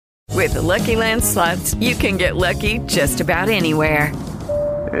With the Lucky Land Slots, you can get lucky just about anywhere.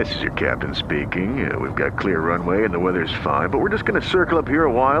 This is your captain speaking. We've got clear runway and the weather's fine, but we're just going to circle up here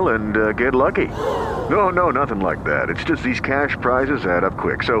a while and get lucky. No, nothing like that. It's just these cash prizes add up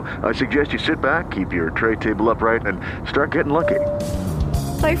quick. So I suggest you sit back, keep your tray table upright, and start getting lucky.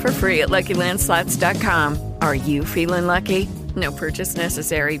 Play for free at LuckyLandSlots.com. Are you feeling lucky? No purchase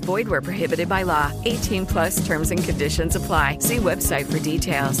necessary. Void where prohibited by law. 18 plus terms and conditions apply. See website for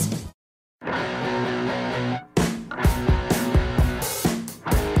details.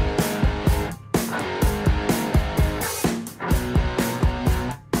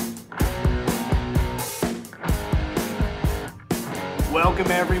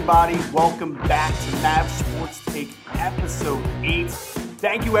 Welcome, everybody. Welcome back to Mav Sports Take, Episode 8.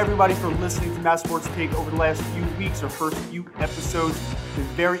 Thank you, everybody, for listening to Mav Sports Take over the last few weeks, our first few episodes. Been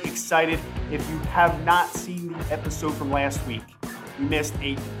very excited. If you have not seen the episode from last week, we missed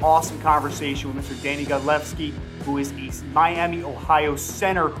an awesome conversation with Mr. Danny Godlewski, who is a Miami, Ohio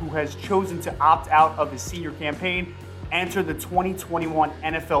center who has chosen to opt out of his senior campaign, enter the 2021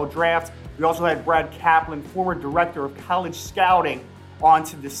 NFL Draft. We also had Brad Kaplan, former director of college scouting, on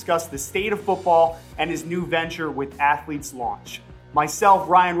to discuss the state of football and his new venture with Athletes Launch. Myself,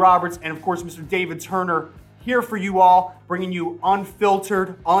 Ryan Roberts, and of course Mr. David Turner here for you all, bringing you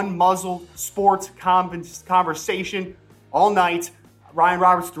unfiltered, unmuzzled sports conversation all night. Ryan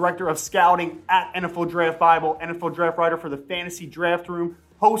Roberts, director of scouting at NFL Draft Bible, NFL draft writer for the Fantasy Draft Room,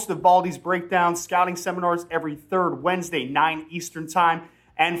 host of Baldy's Breakdown, scouting seminars every third Wednesday, 9 Eastern Time,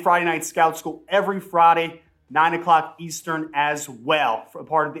 and Friday Night Scout School every Friday, 9 o'clock Eastern as well, for a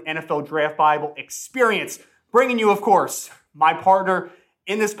part of the NFL Draft Bible experience. Bringing you, of course, my partner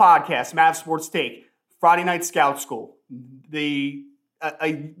in this podcast, Mav Sports Take, Friday Night Scout School, a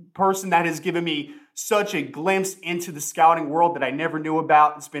person that has given me such a glimpse into the scouting world that I never knew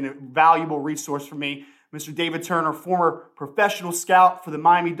about. It's been a valuable resource for me. Mr. David Turner, former professional scout for the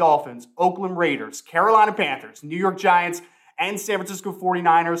Miami Dolphins, Oakland Raiders, Carolina Panthers, New York Giants, and San Francisco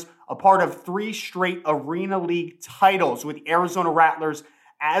 49ers, a part of 3 straight Arena League titles with Arizona Rattlers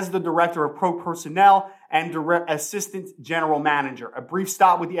as the director of pro personnel and assistant general manager. A brief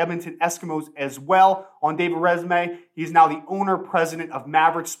stop with the Edmonton Eskimos as well on David's resume. He's now the owner, president of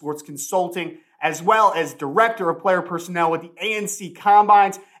Maverick Sports Consulting, as well as director of player personnel with the ANC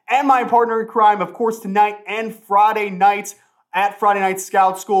Combines, and my partner in crime, of course, tonight and Friday nights at Friday Night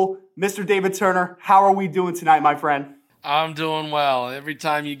Scout School, Mr. David Turner. How are we doing tonight, my friend? I'm doing well. Every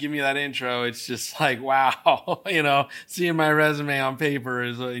time you give me that intro, it's just like, wow, seeing my resume on paper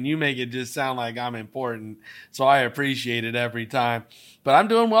and you make it just sound like I'm important. So I appreciate it every time. But I'm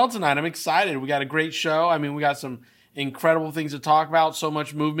doing well tonight. I'm excited. We got a great show. I mean, we got some incredible things to talk about. So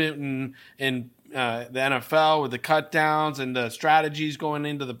much movement in the NFL with the cut downs and the strategies going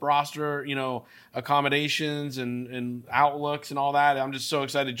into the roster, accommodations and outlooks and all that. I'm just so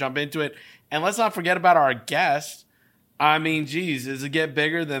excited to jump into it. And let's not forget about our guest. I mean, geez, does it get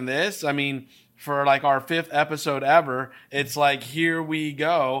bigger than this? I mean, for like our 5th episode ever, it's like, here we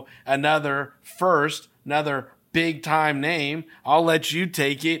go. Another big time name. I'll let you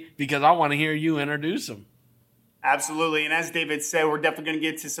take it because I want to hear you introduce him. Absolutely. And as David said, we're definitely going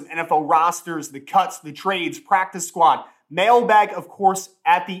to get to some NFL rosters, the cuts, the trades, practice squad, mailbag, of course,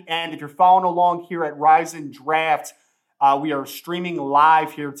 at the end. If you're following along here at Rise and Draft, we are streaming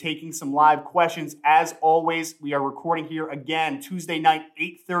live here, taking some live questions. As always, we are recording here again Tuesday night,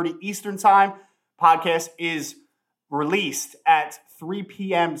 8:30 Eastern Time. Podcast is released at 3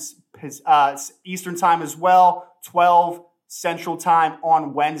 p.m. Eastern Time as well, 12 Central Time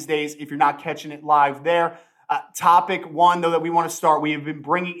on Wednesdays if you're not catching it live there. Topic 1, though, that we want to start. We have been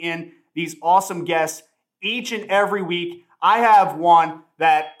bringing in these awesome guests each and every week. I have one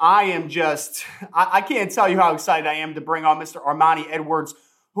that I am I can't tell you how excited I am to bring on Mr. Armanti Edwards,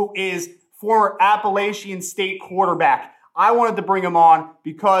 who is former Appalachian State quarterback. I wanted to bring him on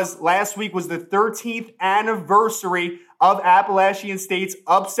because last week was the 13th anniversary of Appalachian State's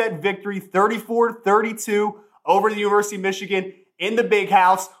upset victory, 34-32 over the University of Michigan in the Big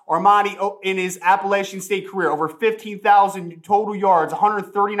House. Armanti, in his Appalachian State career, over 15,000 total yards,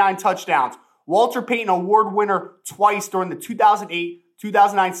 139 touchdowns. Walter Payton Award winner twice during the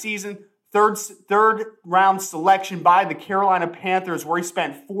 2008-2009 season. Third round selection by the Carolina Panthers, where he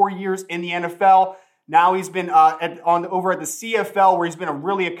spent 4 years in the NFL. Now he's been over at the CFL, where he's been a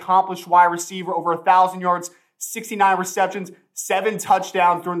really accomplished wide receiver, over 1,000 yards, 69 receptions, 7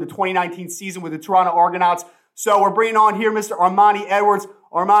 touchdowns during the 2019 season with the Toronto Argonauts. So we're bringing on here Mr. Armanti Edwards.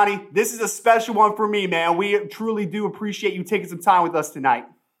 Armanti, this is a special one for me, man. We truly do appreciate you taking some time with us tonight.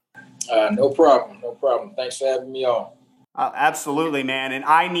 No problem. Thanks for having me on. Absolutely, man. And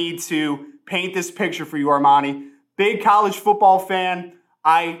I need to paint this picture for you, Armanti. Big college football fan.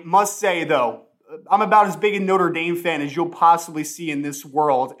 I must say, though, I'm about as big a Notre Dame fan as you'll possibly see in this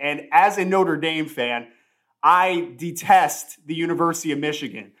world. And as a Notre Dame fan, I detest the University of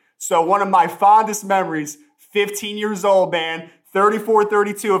Michigan. So one of my fondest memories, 15 years old, man,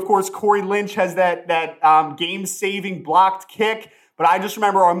 34-32. Of course, Corey Lynch has that game-saving blocked kick. But I just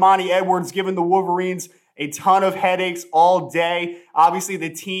remember Armanti Edwards giving the Wolverines a ton of headaches all day. Obviously, the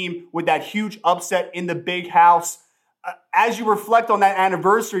team with that huge upset in the big house. As you reflect on that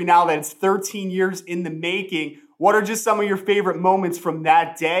anniversary now that it's 13 years in the making, what are just some of your favorite moments from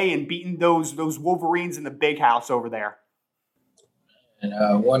that day and beating those Wolverines in the big house over there?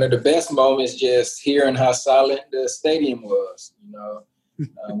 And one of the best moments, just hearing how silent the stadium was.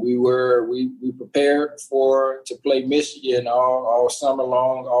 We prepared to play Michigan all summer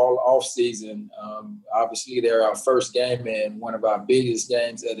long, all off season. Obviously, they're our first game and one of our biggest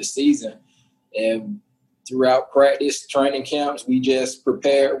games of the season. And throughout practice, training camps, we just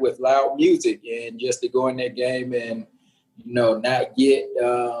prepared with loud music and just to go in that game and not get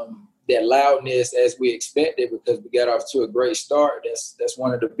that loudness as we expected because we got off to a great start. That's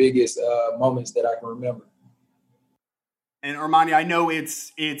one of the biggest moments that I can remember. And Armanti, I know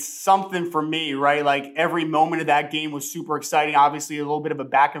it's something for me, right? Like every moment of that game was super exciting. Obviously, a little bit of a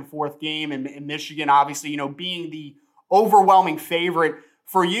back and forth game, and Michigan, obviously, being the overwhelming favorite.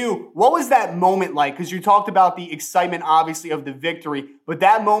 For you, what was that moment like? Because you talked about the excitement, obviously, of the victory, but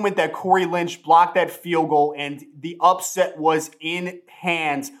that moment that Corey Lynch blocked that field goal and the upset was in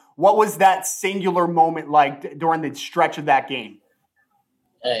hand. What was that singular moment like during the stretch of that game?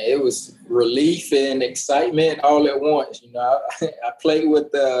 It was relief and excitement all at once. I played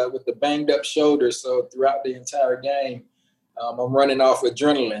with the banged up shoulder, so throughout the entire game, I'm running off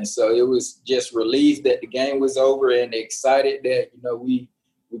adrenaline. So it was just relief that the game was over and excited that we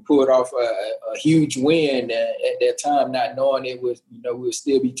pulled off a huge win at that time, not knowing it was we'll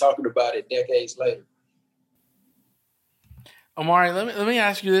still be talking about it decades later. Amari, let me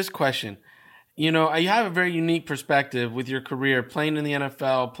ask you this question. You have a very unique perspective with your career, playing in the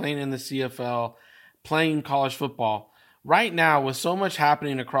NFL, playing in the CFL, playing college football. Right now, with so much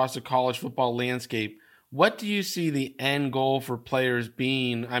happening across the college football landscape, what do you see the end goal for players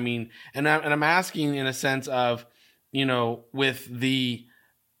being? I mean, and I'm asking in a sense of, with the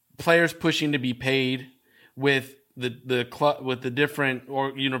players pushing to be paid, with the different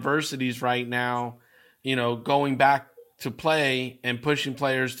universities right now, going back to play and pushing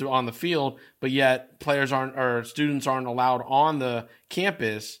players on the field, but yet students aren't allowed on the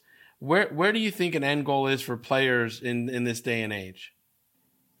campus. Where do you think an end goal is for players in this day and age?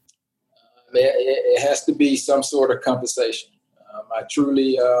 It has to be some sort of compensation. I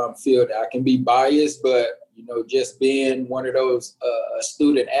truly feel that I can be biased, but just being one of those a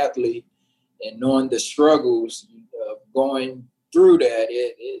student athlete and knowing the struggles of going through that,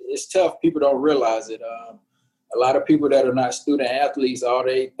 it's tough. People don't realize it. A lot of people that are not student athletes, all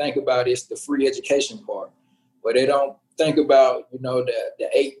they think about is the free education part, but they don't think about the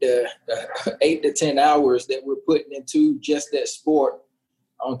 8 to 10 hours that we're putting into just that sport,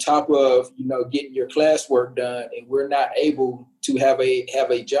 on top of getting your classwork done, and we're not able to have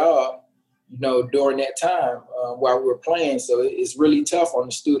a job during that time while we're playing. So it's really tough on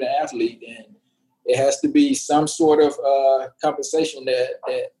the student athlete, and it has to be some sort of compensation that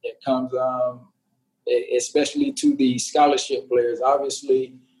comes. Especially to the scholarship players.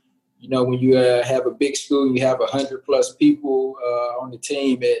 Obviously, when you have a big school, you have 100+ people on the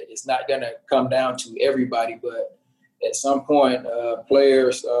team, it's not going to come down to everybody. But at some point,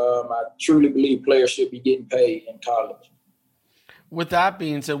 players, I truly believe players should be getting paid in college. With that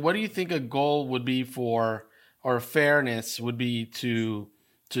being said, what do you think a goal would be for, or fairness would be to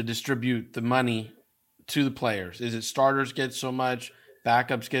distribute the money to the players? Is it starters get so much,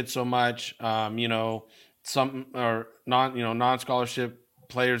 backups get so much, some or non-scholarship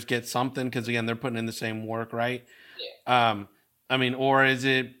players get something because again they're putting in the same work, right? Yeah. Or is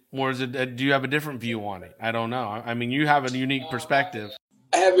it do you have a different view on it? I don't know. I mean, you have a unique perspective.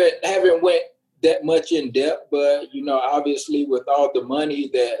 I haven't went that much in depth, but obviously with all the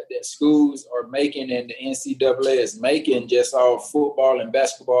money that schools are making and the NCAA is making just off football and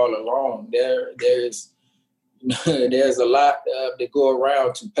basketball alone, there's a lot to go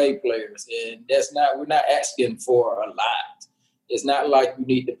around to pay players, and we're not asking for a lot. It's not like you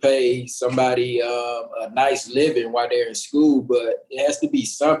need to pay somebody a nice living while they're in school, but it has to be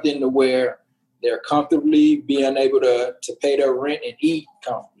something to where they're comfortably being able to pay their rent and eat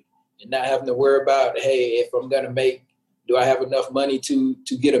comfortably, and not having to worry about, hey, if I'm going to do I have enough money to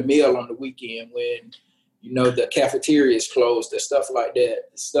get a meal on the weekend when the cafeteria is closed, and stuff like that.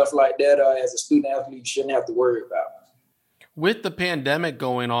 Stuff like that, as a student athlete, you shouldn't have to worry about. With the pandemic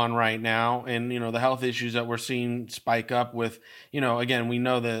going on right now and, the health issues that we're seeing spike up with, again, we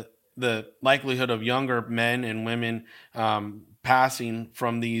know that the likelihood of younger men and women passing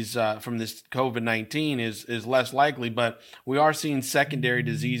from this COVID-19 is less likely, but we are seeing secondary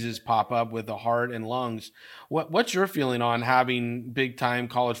diseases pop up with the heart and lungs. What's your feeling on having big time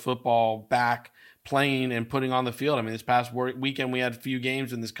college football back playing and putting on the field? I mean, this past weekend we had a few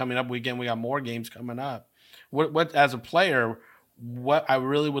games, and this coming up weekend we got more games coming up. What as a player, what I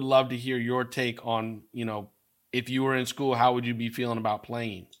really would love to hear your take on, if you were in school, how would you be feeling about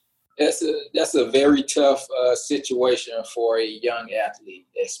playing? That's a very tough situation for a young athlete,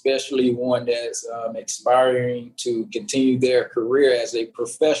 especially one that's aspiring to continue their career as a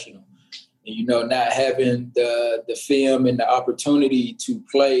professional. Not having the film and the opportunity to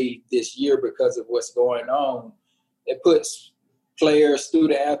play this year because of what's going on, it puts players,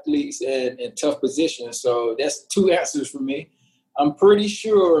 student athletes in tough positions. So that's two answers for me. I'm pretty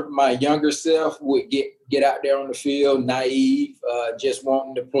sure my younger self would get out there on the field, naive, just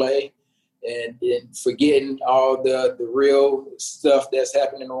wanting to play and forgetting all the real stuff that's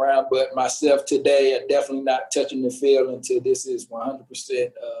happening around. But myself today, I'm definitely not touching the field until this is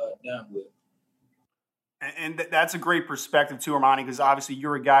 100% done with. And that's a great perspective too, Armanti, because obviously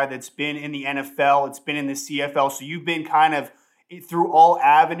you're a guy that's been in the NFL, it's been in the CFL, so you've been kind of through all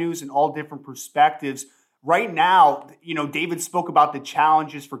avenues and all different perspectives. Right now, David spoke about the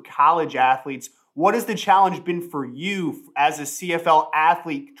challenges for college athletes. What has the challenge been for you as a CFL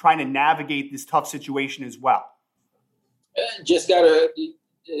athlete trying to navigate this tough situation as well? It's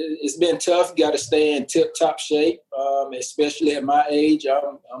been tough. Got to stay in tip-top shape, especially at my age.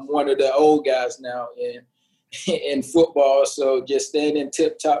 I'm one of the old guys now in football, so just staying in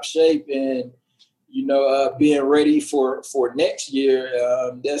tip-top shape and being ready for next year.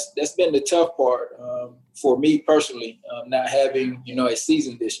 That's been the tough part for me personally, not having a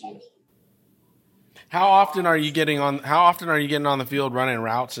season this year. How often are you getting on the field running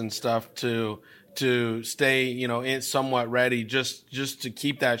routes and stuff to stay somewhat ready, just to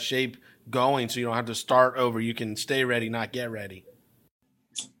keep that shape going, so you don't have to start over? You can stay ready, not get ready.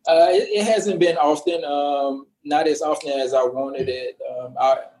 It hasn't been often, not as often as I wanted it.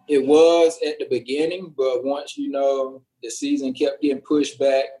 It was at the beginning, but once the season kept getting pushed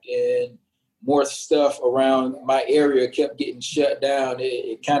back and more stuff around my area kept getting shut down,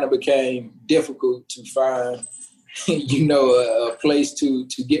 it kind of became difficult to find a place to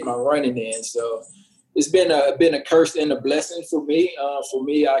get my running in. So it's been a curse and a blessing for me. For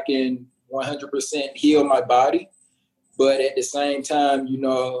me, I can 100% heal my body, but at the same time, I'm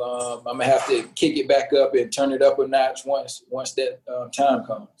gonna have to kick it back up and turn it up a notch once that time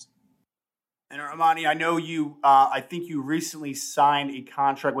comes. And Armanti, I know you. I think you recently signed a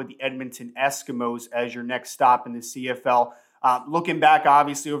contract with the Edmonton Eskimos as your next stop in the CFL. Looking back,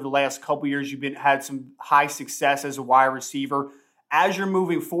 obviously, over the last couple of years, you've had some high success as a wide receiver. As you're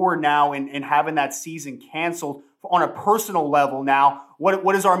moving forward now and having that season canceled on a personal level now,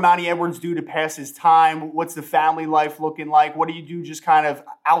 what does Armanti Edwards do to pass his time? What's the family life looking like? What do you do just kind of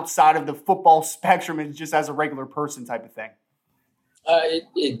outside of the football spectrum and just as a regular person type of thing?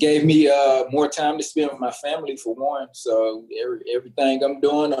 It gave me more time to spend with my family, for one. So everything I'm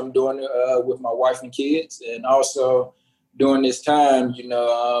doing with my wife and kids. And also during this time, we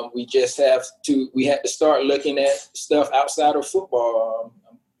had to start looking at stuff outside of football.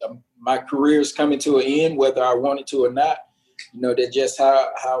 My career is coming to an end, whether I want it to or not. That's just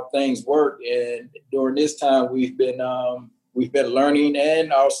how things work. And during this time, we've been learning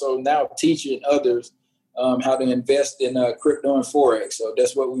and also now teaching others how to invest in crypto and Forex. So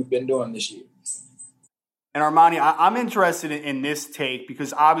that's what we've been doing this year. And Armanti, I'm interested in this take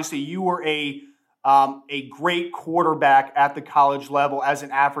because obviously you were a great quarterback at the college level as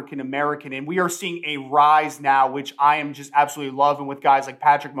an African-American, and we are seeing a rise now, which I am just absolutely loving with guys like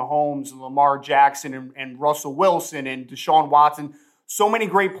Patrick Mahomes and Lamar Jackson and Russell Wilson and Deshaun Watson. So many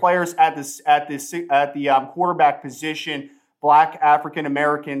great players at the quarterback position, Black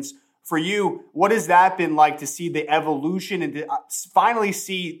African-Americans. For you, what has that been like to see the evolution and to finally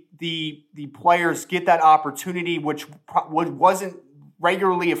see the players get that opportunity, which wasn't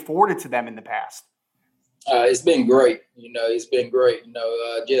regularly afforded to them in the past? It's been great. It's been great.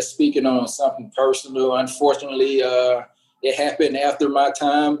 Just speaking on something personal, unfortunately, it happened after my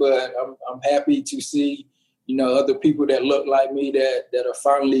time, but I'm happy to see, other people that look like me that are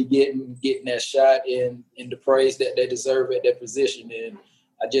finally getting that shot in the praise that they deserve at that position. And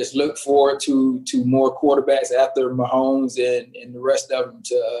I just look forward to more quarterbacks after Mahomes and the rest of them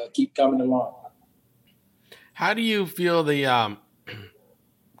to keep coming along. How do you feel the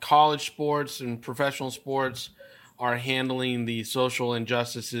college sports and professional sports are handling the social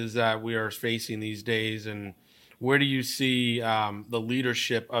injustices that we are facing these days? And where do you see the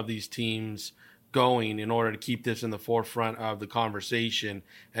leadership of these teams going in order to keep this in the forefront of the conversation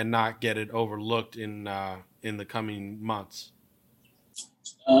and not get it overlooked in the coming months?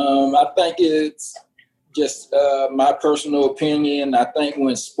 I think it's just my personal opinion. I think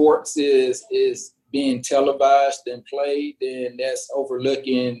when sports is being televised and played, then that's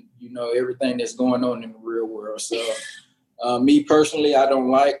overlooking, everything that's going on in the real world. So me personally, I don't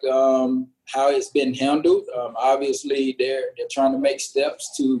like how it's been handled. Obviously, they're trying to make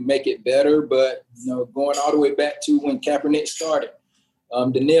steps to make it better, but going all the way back to when Kaepernick started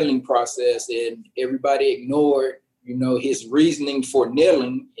the kneeling process, and everybody ignored, his reasoning for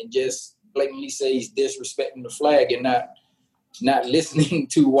kneeling and just blatantly say he's disrespecting the flag and not listening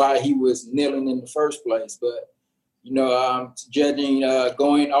to why he was kneeling in the first place. But judging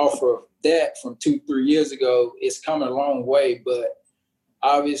going off of that from 2-3 years ago, it's come a long way, but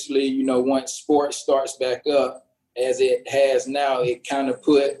obviously, once sports starts back up, as it has now, it kind of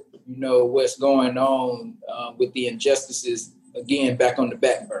put, what's going on with the injustices, again, back on the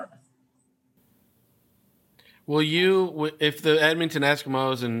back burner. Will you, if the Edmonton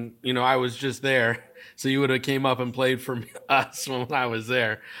Eskimos, and, I was just there, so you would have came up and played for us when I was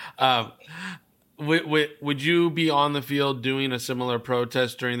there, would you be on the field doing a similar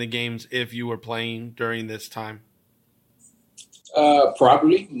protest during the games if you were playing during this time?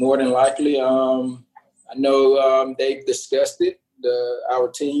 Probably, more than likely. I know they've discussed it, our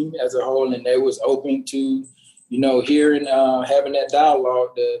team as a whole, and they was open to, hearing, having that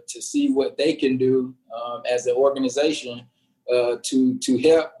dialogue to see what they can do as an organization to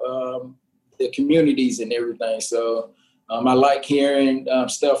help the communities and everything. So I like hearing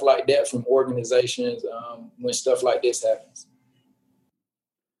stuff like that from organizations when stuff like this happens.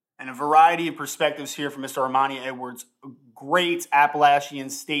 And a variety of perspectives here from Mr. Armanti Edwards, great Appalachian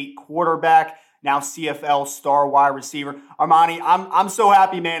State quarterback, now CFL star wide receiver. Armanti, I'm so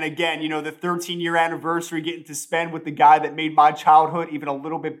happy, man. Again, the 13-year anniversary, getting to spend with the guy that made my childhood even a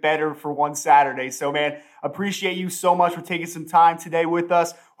little bit better for one Saturday. So, man, appreciate you so much for taking some time today with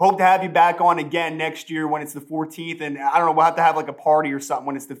us. Hope to have you back on again next year when it's the 14th. And I don't know, we'll have to have like a party or something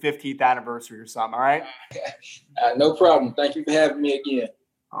when it's the 15th anniversary or something, all right? No problem. Thank you for having me again.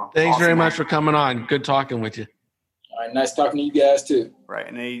 Oh, Thanks awesome, very much for coming on. Good talking with you. All right, nice talking to you guys too. Right,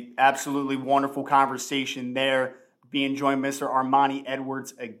 and a absolutely wonderful conversation there, being joined by Mr. Armanti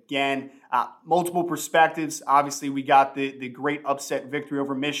Edwards again. Multiple perspectives. Obviously, we got the great upset victory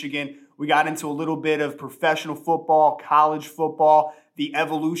over Michigan. We got into a little bit of professional football, college football, the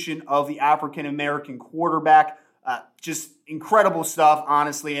evolution of the African-American quarterback. Just incredible stuff,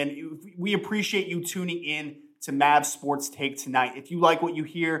 honestly, and we appreciate you tuning in to Mavs Sports Take tonight. If you like what you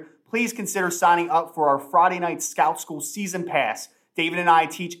hear, please consider signing up for our Friday night Scout School Season Pass. David and I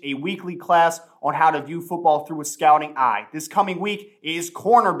teach a weekly class on how to view football through a scouting eye. This coming week is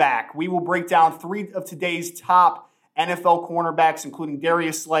cornerback. We will break down 3 of today's top NFL cornerbacks, including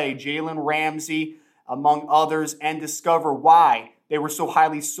Darius Slay, Jalen Ramsey, among others, and discover why they were so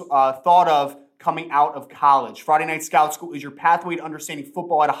highly thought of coming out of college. Friday night Scout School is your pathway to understanding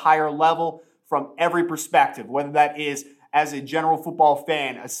football at a higher level from every perspective, whether that is as a general football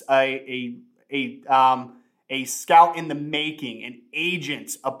fan, a scout in the making, an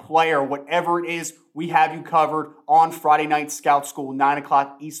agent, a player, whatever it is, we have you covered on Friday night Scout School, 9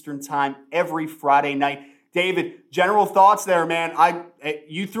 o'clock Eastern time, every Friday night. David, general thoughts there, man.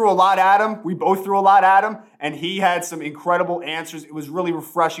 You threw a lot at him. We both threw a lot at him, and he had some incredible answers. It was really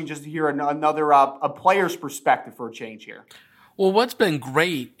refreshing just to hear another a player's perspective for a change here. Well, what's been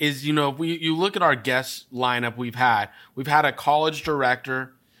great is, you look at our guest lineup we've had a college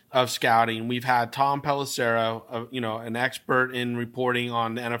director of scouting. We've had Tom Pelissero, an expert in reporting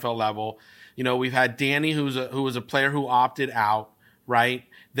on the NFL level. We've had Danny, who was a player who opted out, right?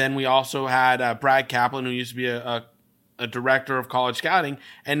 Then we also had Brad Kaplan, who used to be a director of college scouting.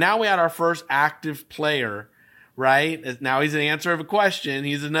 And now we had our first active player, right? Now he's an answer of a question.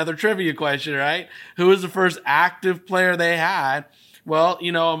 He's another trivia question, right? Who was the first active player they had? Well,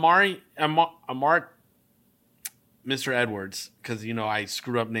 Mr. Edwards, because, I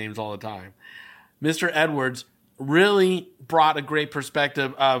screw up names all the time. Mr. Edwards really brought a great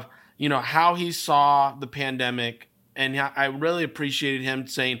perspective of, how he saw the pandemic. And I really appreciated him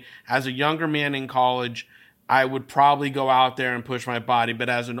saying, as a younger man in college, I would probably go out there and push my body. But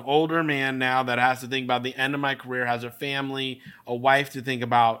as an older man now that has to think about the end of my career, has a family, a wife to think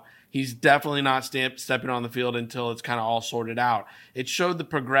about, he's definitely not stepping on the field until it's kind of all sorted out. It showed the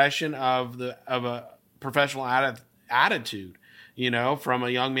progression of a professional attitude, from a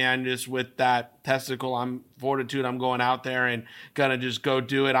young man just with that fortitude. I'm going out there and going to just go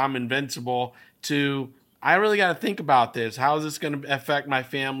do it. I'm invincible, to I really got to think about this. How is this going to affect my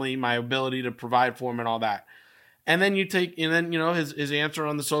family, my ability to provide for them and all that? And then his answer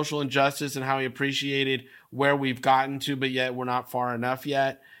on the social injustice and how he appreciated where we've gotten to, but yet we're not far enough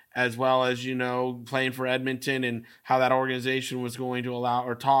yet, as well as, playing for Edmonton and how that organization was going to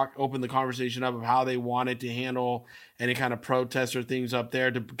open the conversation up of how they wanted to handle any kind of protests or things up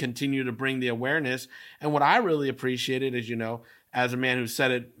there to continue to bring the awareness. And what I really appreciated is, as a man who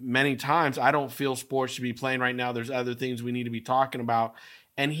said it many times, I don't feel sports should be playing right now. There's other things we need to be talking about.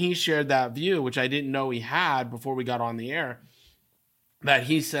 And he shared that view, which I didn't know he had before we got on the air, that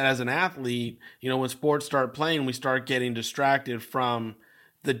he said as an athlete, when sports start playing, we start getting distracted from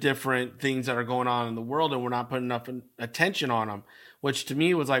the different things that are going on in the world, and we're not putting enough attention on them, which to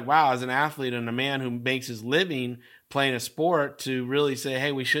me was like, wow, as an athlete and a man who makes his living playing a sport, to really say,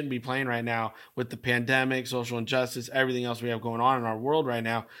 hey, we shouldn't be playing right now with the pandemic, social injustice, everything else we have going on in our world right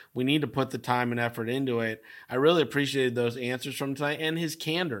now. We need to put the time and effort into it. I really appreciated those answers from tonight and his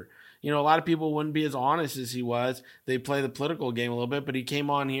candor. A lot of people wouldn't be as honest as he was. They play the political game a little bit, but he came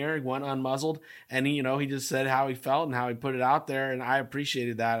on here, he went unmuzzled, and he just said how he felt and how he put it out there. And I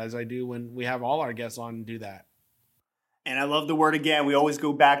appreciated that, as I do when we have all our guests on and do that. And I love the word again. We always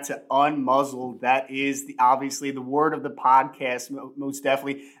go back to unmuzzled. That is obviously the word of the podcast, most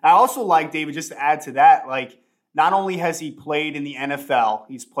definitely. I also like, David, just to add to that, not only has he played in the NFL,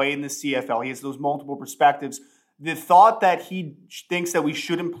 he's played in the CFL, he has those multiple perspectives. The thought that he thinks that we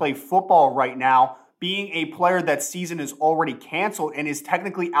shouldn't play football right now, being a player that season is already canceled and is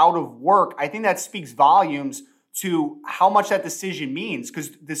technically out of work, I think that speaks volumes to how much that decision means. Because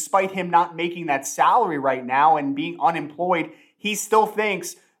despite him not making that salary right now and being unemployed, he still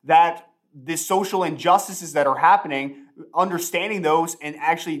thinks that the social injustices that are happening, understanding those and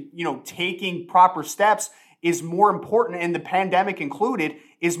actually, taking proper steps is more important, and the pandemic included,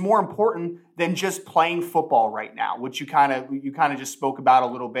 is more important than just playing football right now, which you kind of just spoke about a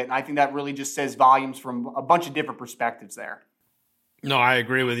little bit. And I think that really just says volumes from a bunch of different perspectives there. No, I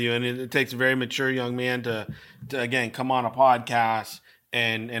agree with you. And it takes a very mature young man to again, come on a podcast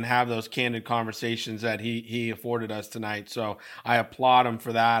and have those candid conversations that he afforded us tonight. So I applaud him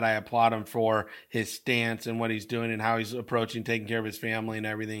for that. I applaud him for his stance and what he's doing and how he's approaching taking care of his family and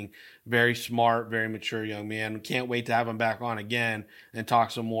everything. Very smart, very mature young man. Can't wait to have him back on again and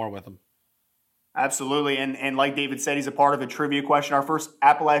talk some more with him. Absolutely. And like David said, he's a part of the trivia question. Our first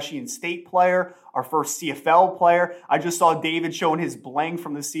Appalachian State player, our first CFL player. I just saw David showing his bling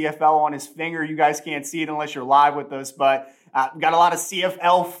from the CFL on his finger. You guys can't see it unless you're live with us, but we got a lot of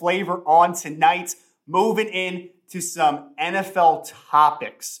CFL flavor on tonight. Moving in to some NFL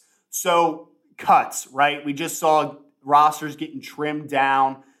topics. So cuts, right? We just saw rosters getting trimmed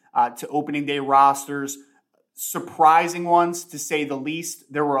down to opening day rosters. Surprising ones, to say the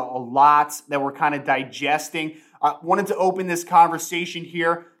least. There were a lot that we're kind of digesting. Wanted to open this conversation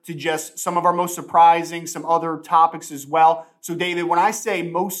here to just some of our most surprising, some other topics as well. So, David, when I say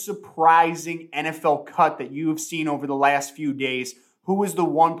most surprising NFL cut that you have seen over the last few days, who was the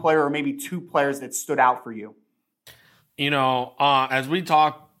one player or maybe two players that stood out for you? As we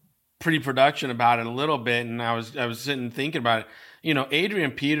talked pre-production about it a little bit, and I was sitting thinking about it,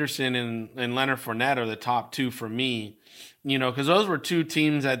 Adrian Peterson and Leonard Fournette are the top two for me, because those were two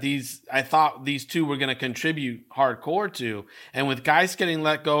teams that I thought these two were going to contribute hardcore to. And with guys getting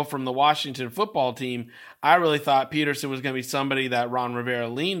let go from the Washington football team, I really thought Peterson was going to be somebody that Ron Rivera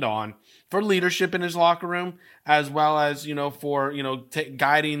leaned on for leadership in his locker room, as well as, for,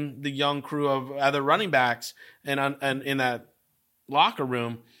 guiding the young crew of other running backs and in that locker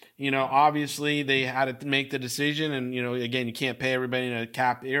room. Obviously they had to make the decision and, again, you can't pay everybody in a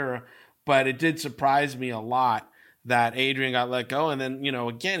cap era, but it did surprise me a lot that Adrian got let go. And then,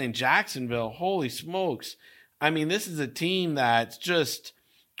 again, in Jacksonville, holy smokes. I mean, this is a team that's just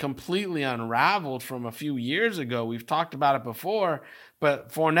completely unraveled from a few years ago. We've talked about it before,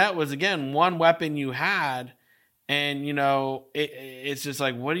 but Fournette was, again, one weapon you had. And, it's just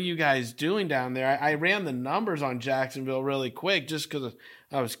like, what are you guys doing down there? I ran the numbers on Jacksonville really quick just because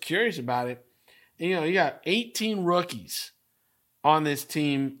I was curious about it. And, you got 18 rookies on this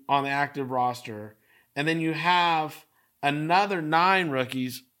team on the active roster. And then you have another 9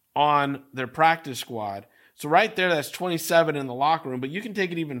 rookies on their practice squad. So right there, that's 27 in the locker room. But you can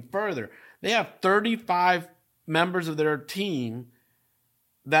take it even further. They have 35 members of their team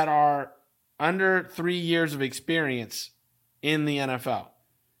that are under 3 years of experience in the NFL.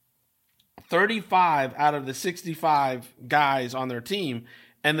 35 out of the 65 guys on their team.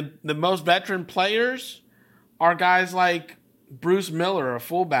 And the most veteran players are guys like Bruce Miller, a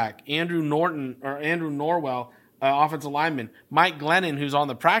fullback, Andrew Norwell, offensive lineman, Mike Glennon, who's on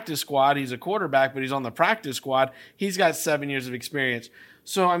the practice squad. He's a quarterback, but he's on the practice squad. He's got 7 years of experience.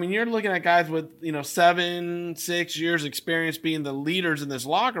 So, I mean, you're looking at guys with, 6 years experience being the leaders in this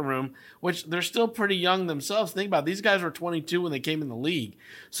locker room, which they're still pretty young themselves. Think about it. These guys were 22 when they came in the league.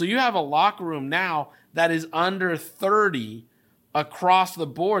 So you have a locker room now that is under 30 across the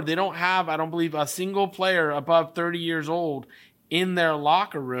board. They don't have, I don't believe, a single player above 30 years old in their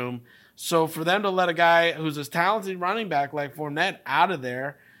locker room. So for them to let a guy who's a talented running back like Fournette out of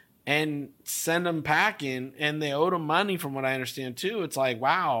there and send him packing, and they owed him money from what I understand too, it's like,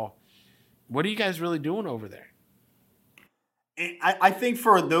 wow, what are you guys really doing over there? I think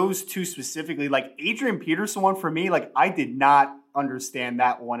for those two specifically, like Adrian Peterson one for me, like I did not understand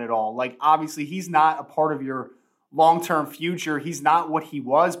that one at all. Like obviously he's not a part of your long-term future. He's not what he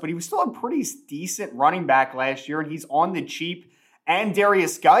was, but he was still a pretty decent running back last year, and he's on the cheap. And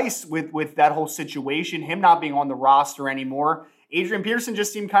Darius Geis with that whole situation, him not being on the roster anymore. Adrian Peterson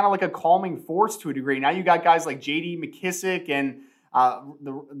just seemed kind of like a calming force to a degree. Now you got guys like J.D. McKissick and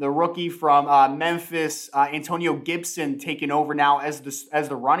the rookie from Memphis, Antonio Gibson, taking over now as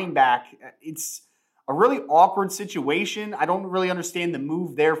the running back. It's a really awkward situation. I don't really understand the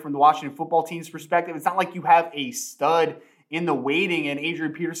move there from the Washington football team's perspective. It's not like you have a stud in the waiting and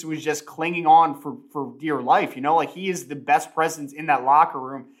Adrian Peterson was just clinging on for dear life. Like he is the best presence in that locker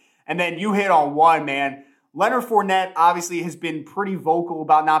room. And then you hit on one, man. Leonard Fournette obviously has been pretty vocal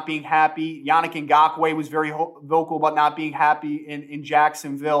about not being happy. Yannick Ngakoue was very vocal about not being happy in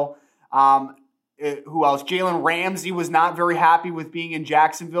Jacksonville. Who else? Jalen Ramsey was not very happy with being in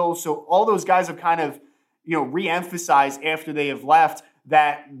Jacksonville. So all those guys have kind of, re-emphasized after they have left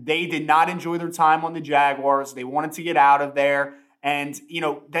that they did not enjoy their time on the Jaguars. They wanted to get out of there. And,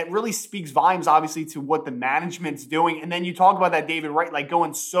 that really speaks volumes, obviously, to what the management's doing. And then you talk about that, David, right? Like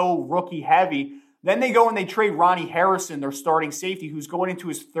going so rookie heavy. Then they go and they trade Ronnie Harrison, their starting safety, who's going into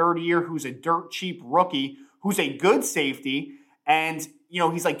his third year, who's a dirt cheap rookie, who's a good safety. And,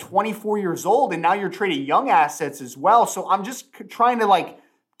 he's like 24 years old, and now you're trading young assets as well. So I'm just trying to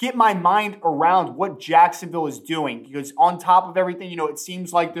get my mind around what Jacksonville is doing. Because on top of everything, it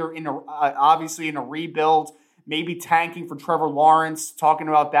seems like they're obviously in a rebuild, maybe tanking for Trevor Lawrence, talking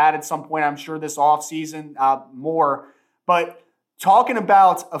about that at some point, I'm sure this offseason more. But talking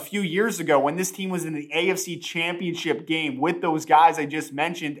about a few years ago when this team was in the AFC Championship game with those guys I just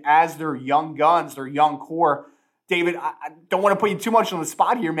mentioned as their young guns, their young core. David, I don't want to put you too much on the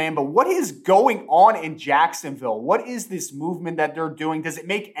spot here, man, but what is going on in Jacksonville? What is this movement that they're doing? Does it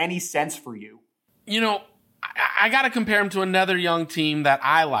make any sense for you? I got to compare them to another young team that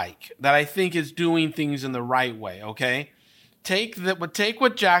I like, that I think is doing things in the right way, okay? Take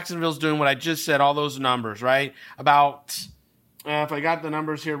what Jacksonville's doing, what I just said, all those numbers, right? About... if I got the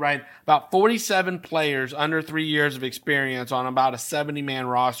numbers here right, about 47 players under 3 years of experience on about a 70-man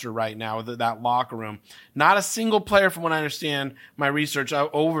roster right now with that locker room. Not a single player, from what I understand, my research,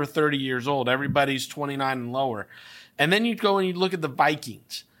 over 30 years old. Everybody's 29 and lower. And then you go and you look at the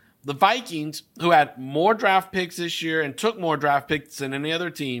Vikings. The Vikings, who had more draft picks this year and took more draft picks than any other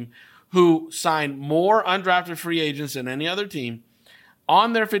team, who signed more undrafted free agents than any other team,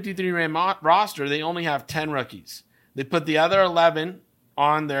 on their 53-man roster, they only have 10 rookies. They put the other 11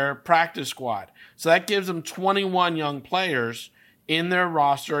 on their practice squad. So that gives them 21 young players in their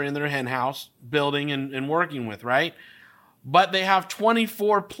roster, in their hen house, building and working with, right? But they have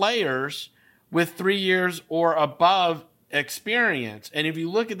 24 players with 3 years or above experience. And if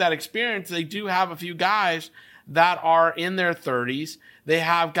you look at that experience, they do have a few guys that are in their 30s. They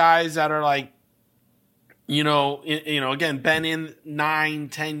have guys that are like, again, been in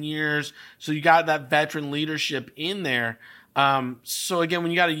 9-10 years. So you got that veteran leadership in there. So again,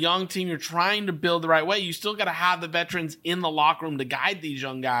 when you got a young team, you're trying to build the right way. You still got to have the veterans in the locker room to guide these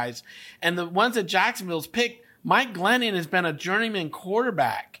young guys. And the ones that Jacksonville's picked, Mike Glennon has been a journeyman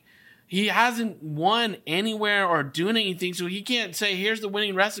quarterback. He hasn't won anywhere or doing anything, so he can't say, here's the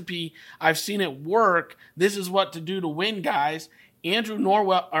winning recipe. I've seen it work. This is what to do to win, guys. Andrew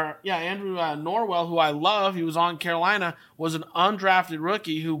Norwell, who I love, he was on Carolina, was an undrafted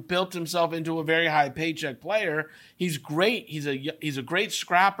rookie who built himself into a very high paycheck player. He's great. He's a great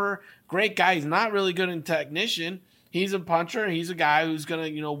scrapper, great guy. He's not really good in technician. He's a puncher. He's a guy who's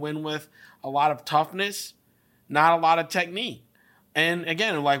going to, win with a lot of toughness, not a lot of technique. And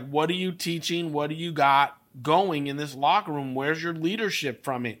again, what are you teaching? What do you got going in this locker room? Where's your leadership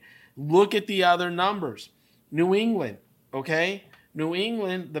from it? Look at the other numbers. New England, okay? New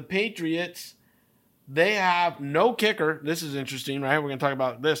England, the Patriots, they have no kicker. This is interesting, right? We're going to talk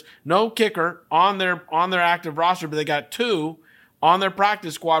about this. No kicker on their active roster, but they got 2 on their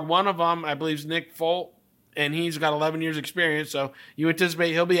practice squad. One of them, I believe, is Nick Folk, and he's got 11 years experience. So you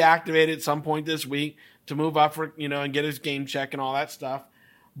anticipate he'll be activated at some point this week to move up for, and get his game check and all that stuff.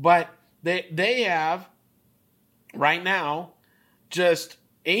 But they have right now just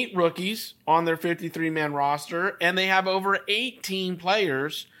 8 rookies on their 53-man roster, and they have over 18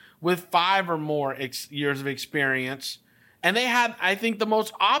 players with 5 or more years of experience. And they had, I think, the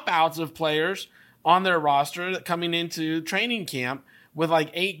most opt-outs of players on their roster coming into training camp, with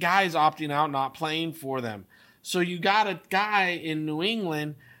like 8 guys opting out, not playing for them. So you got a guy in New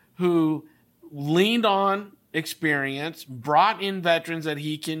England who leaned on experience, brought in veterans that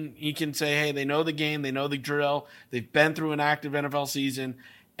he can say, hey, they know the game, they know the drill, they've been through an active NFL season,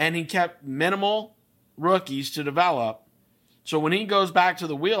 and he kept minimal rookies to develop. So when he goes back to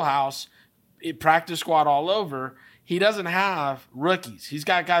the wheelhouse, practice squad all over, he doesn't have rookies. He's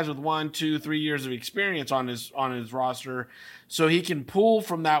got guys with 1, 2, 3 years of experience on his roster, so he can pull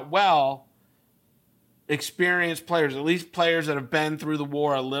from that experienced players, at least players that have been through the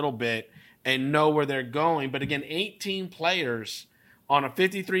war a little bit and know where they're going. But again, 18 players on a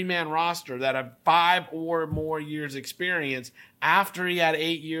 53-man roster that have 5 or more years experience after he had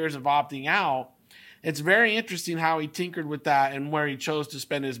 8 years of opting out. It's very interesting how he tinkered with that and where he chose to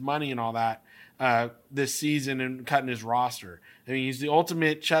spend his money and all that this season and cutting his roster. I mean, he's the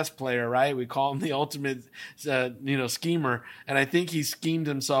ultimate chess player, right? We call him the ultimate, schemer. And I think he schemed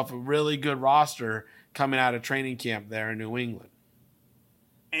himself a really good roster coming out of training camp there in New England.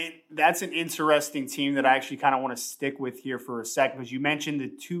 And that's an interesting team that I actually kind of want to stick with here for a second, because you mentioned the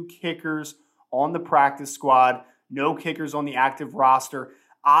 2 kickers on the practice squad, no kickers on the active roster.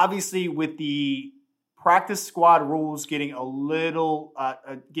 Obviously, with the practice squad rules getting a little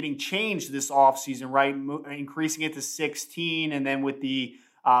getting changed this offseason, right? Increasing it to 16, and then with the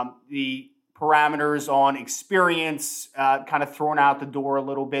parameters on experience kind of thrown out the door a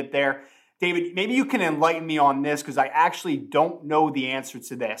little bit there. David, maybe you can enlighten me on this, because I actually don't know the answer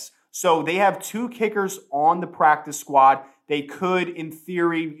to this. So they have 2 kickers on the practice squad. They could, in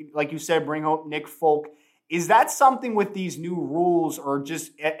theory, like you said, bring home Nick Folk. Is that something with these new rules, or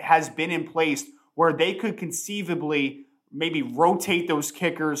just it has been in place, where they could conceivably maybe rotate those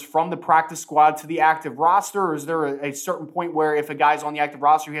kickers from the practice squad to the active roster? Or is there a certain point where if a guy's on the active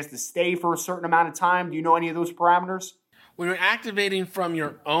roster, he has to stay for a certain amount of time? Do you know any of those parameters? When you're activating from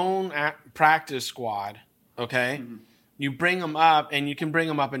your own practice squad, okay, you bring them up, and you can bring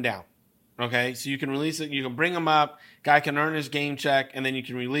them up and down, okay? So you can release it, you can bring him up, guy can earn his game check, and then you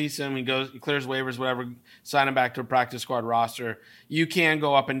can release him, he clears waivers, whatever, sign him back to a practice squad roster. You can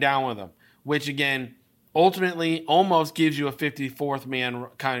go up and down with him, which again, ultimately almost gives you a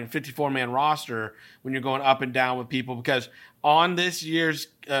 54-man roster when you're going up and down with people, because on this year's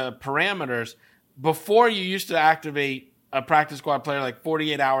parameters, before you used to activate a practice squad player like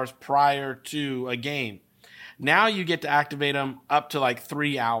 48 hours prior to a game. Now you get to activate them up to like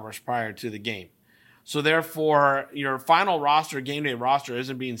 3 hours prior to the game. So therefore, your final roster, game day roster,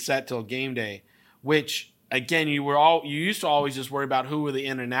 isn't being set till game day, which again, you used to always just worry about who were the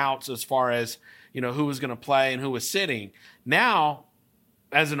in and outs as far as, who was going to play and who was sitting. Now,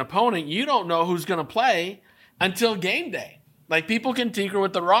 as an opponent, you don't know who's going to play until game day. Like, people can tinker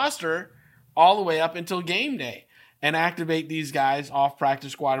with the roster all the way up until game day and activate these guys off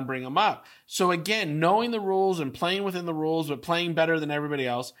practice squad and bring them up. So again, knowing the rules and playing within the rules, but playing better than everybody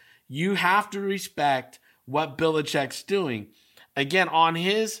else, you have to respect what Belichick's doing. Again, on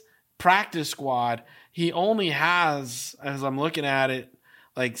his practice squad, he only has, as I'm looking at it,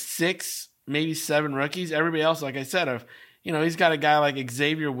 like 6, maybe 7 rookies. Everybody else, like I said, he's got a guy like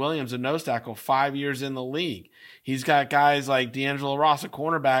Xavier Williams, a nose tackle, 5 years in the league. He's got guys like D'Angelo Ross, a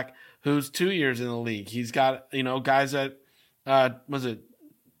cornerback, who's 2 years in the league. He's got, guys that,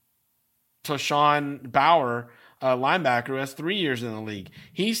 Toshawn Bauer, linebacker, who has 3 years in the league.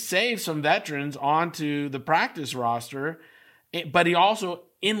 He saved some veterans onto the practice roster, but he also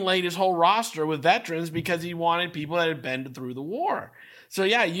inlaid his whole roster with veterans because he wanted people that had been through the war. So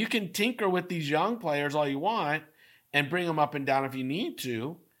yeah, you can tinker with these young players all you want and bring them up and down if you need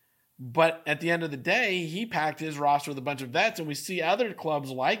to. But at the end of the day, he packed his roster with a bunch of vets, and we see other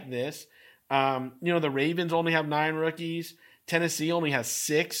clubs like this. The Ravens only have 9 rookies. Tennessee only has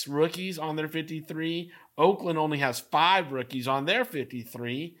 6 rookies on their 53. Oakland only has 5 rookies on their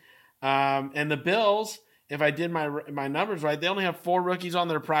 53. And the Bills, if I did my numbers right, they only have 4 rookies on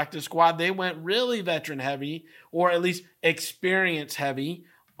their practice squad. They went really veteran heavy, or at least experience heavy,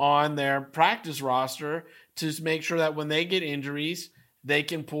 on their practice roster to make sure that when they get injuries, they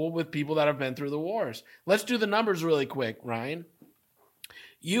can pool with people that have been through the wars. Let's do the numbers really quick, Ryan.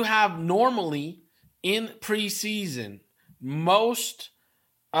 You have normally in preseason most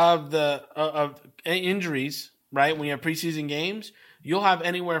of the of injuries, right? When you have preseason games, you'll have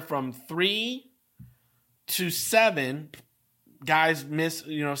anywhere from 3 to 7 guys miss,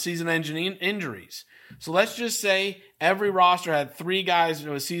 season-ending injuries. So let's just say every roster had 3 guys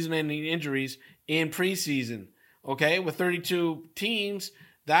with season-ending injuries in preseason. Okay, with 32 teams,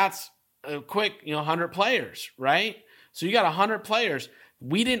 that's a quick, 100 players, right? So you got 100 players.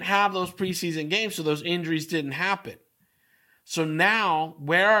 We didn't have those preseason games, so those injuries didn't happen. So now,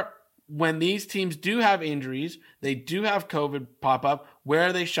 when these teams do have injuries, they do have COVID pop up, where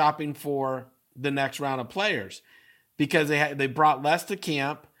are they shopping for the next round of players? Because they brought less to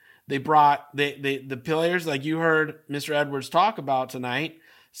camp. They brought the players, like you heard Mr. Edwards talk about tonight,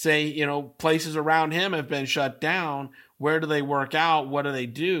 say, places around him have been shut down. Where do they work out? What do they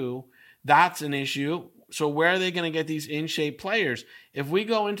do? That's an issue. So where are they going to get these in-shape players? If we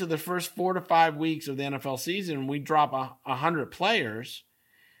go into the first 4 to 5 weeks of the NFL season and we drop 100 players,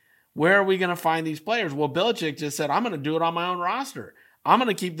 where are we going to find these players? Well, Belichick just said, I'm going to do it on my own roster. I'm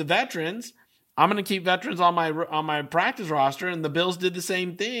going to keep the veterans. I'm going to keep veterans on my practice roster, and the Bills did the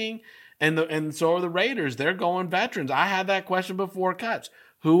same thing, and so are the Raiders. They're going veterans. I had that question before cuts.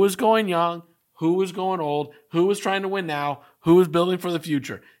 Who was going young? Who was going old? Who was trying to win now? Who was building for the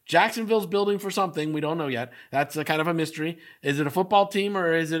future? Jacksonville's building for something. We don't know yet. That's a kind of a mystery. Is it a football team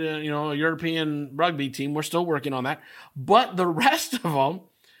or is it a European rugby team? We're still working on that. But the rest of them,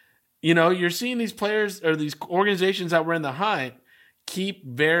 you're seeing these players or these organizations that were in the hunt keep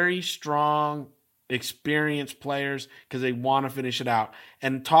very strong, experienced players because they want to finish it out.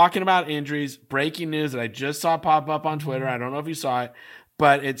 And talking about injuries, breaking news that I just saw pop up on Twitter. I don't know if you saw it.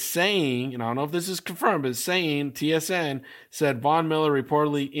 But it's saying, and I don't know if this is confirmed, but it's saying TSN said Von Miller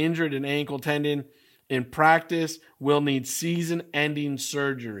reportedly injured an ankle tendon in practice, will need season-ending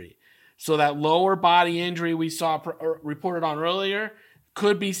surgery. So that lower body injury we saw reported on earlier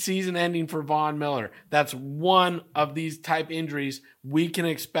could be season-ending for Von Miller. That's one of these type injuries we can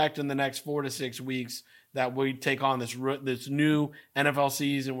expect in the next 4 to 6 weeks that we take on this new NFL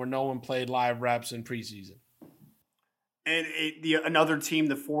season where no one played live reps in preseason. And another team,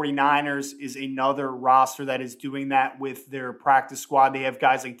 the 49ers, is another roster that is doing that with their practice squad. They have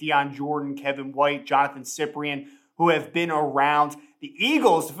guys like Deion Jordan, Kevin White, Jonathan Cyprien, who have been around. The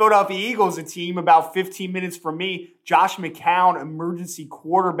Eagles, the Philadelphia Eagles, a team about 15 minutes from me. Josh McCown, emergency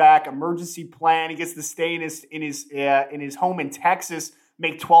quarterback, emergency plan. He gets to stay in his home in Texas,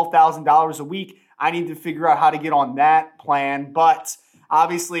 make $12,000 a week. I need to figure out how to get on that plan, but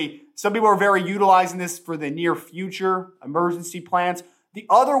obviously, some people are very utilizing this for the near future, emergency plans. The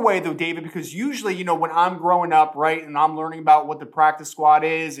other way, though, David, because usually, when I'm growing up, right, and I'm learning about what the practice squad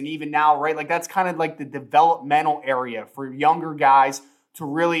is, and even now, right, like that's kind of like the developmental area for younger guys to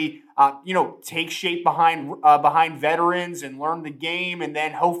really, take shape behind veterans and learn the game, and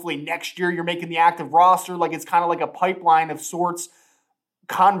then hopefully next year you're making the active roster. Like it's kind of like a pipeline of sorts.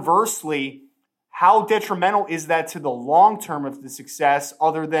 Conversely, how detrimental is that to the long term of the success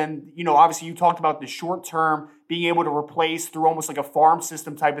other than, obviously you talked about the short term being able to replace through almost like a farm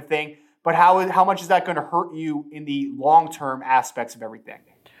system type of thing, but how much is that going to hurt you in the long term aspects of everything?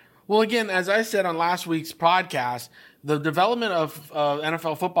 Well, again, as I said on last week's podcast, the development of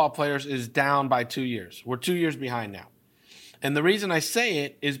NFL football players is down by 2 years. We're 2 years behind now. And the reason I say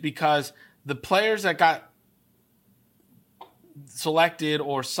it is because the players that got selected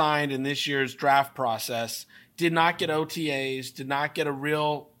or signed in this year's draft process did not get OTAs, did not get a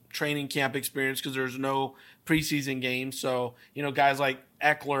real training camp experience because there's no preseason games. So, guys like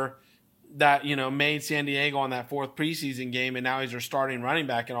Eckler that, made San Diego on that 4th preseason game and now he's their starting running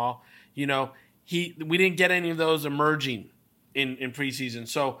back and all, we didn't get any of those emerging in preseason.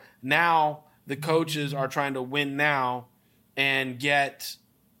 So now the coaches are trying to win now and get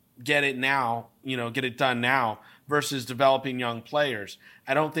it now, get it done now versus developing young players.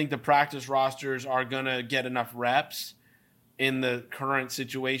 I don't think the practice rosters are going to get enough reps in the current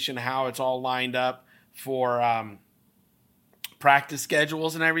situation, how it's all lined up for practice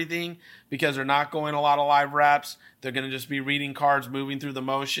schedules and everything, because they're not going a lot of live reps. They're going to just be reading cards, moving through the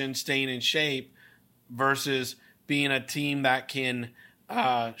motion, staying in shape versus being a team that can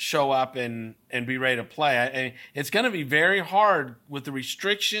show up and be ready to play. It's going to be very hard with the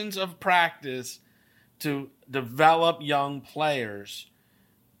restrictions of practice to develop young players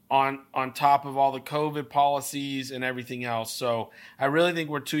on top of all the COVID policies and everything else. So I really think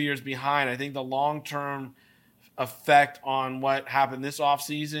we're 2 years behind. I think the long-term effect on what happened this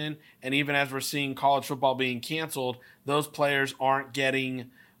offseason. And even as we're seeing college football being canceled, those players aren't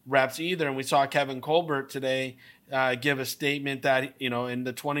getting reps either. And we saw Kevin Colbert today give a statement that, in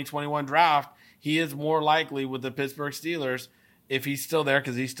the 2021 draft, he is more likely with the Pittsburgh Steelers, if he's still there,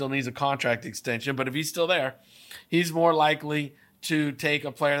 because he still needs a contract extension, but if he's still there, he's more likely to take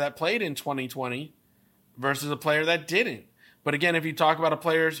a player that played in 2020 versus a player that didn't. But again, if you talk about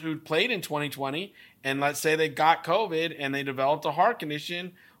players who played in 2020 and let's say they got COVID and they developed a heart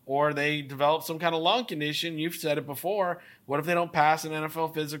condition or they developed some kind of lung condition, you've said it before, what if they don't pass an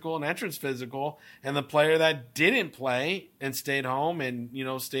NFL physical, an entrance physical, and the player that didn't play and stayed home and,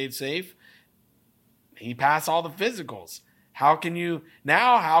 stayed safe, he passed all the physicals. How can you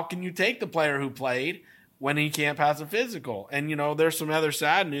take the player who played when he can't pass a physical? And, there's some other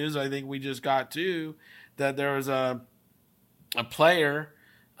sad news I think we just got too, that there was a player,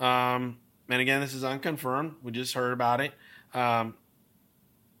 and again, this is unconfirmed. We just heard about it.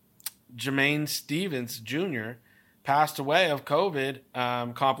 Jermaine Stevens Jr. passed away of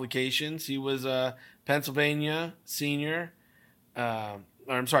COVID complications. He was a Pennsylvania senior,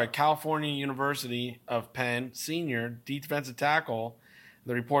 California University of Penn senior defensive tackle.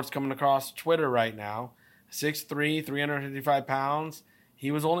 The report's coming across Twitter right now. 6'3", 355 pounds.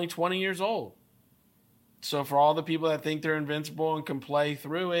 He was only 20 years old. So for all the people that think they're invincible and can play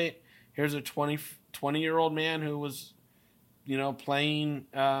through it, here's a 20-year-old man who was, playing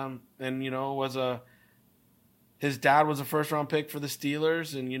and, his dad was a first-round pick for the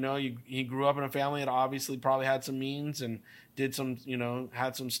Steelers. And, he grew up in a family that obviously probably had some means and did some,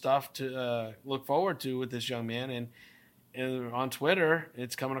 had some stuff to look forward to with this young man. And on Twitter,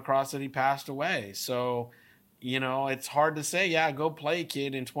 it's coming across that he passed away. So, it's hard to say, yeah, go play,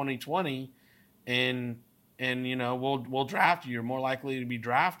 kid, in 2020 and we'll draft you. You're more likely to be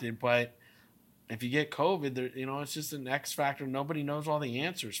drafted. But if you get COVID, it's just an X factor nobody knows all the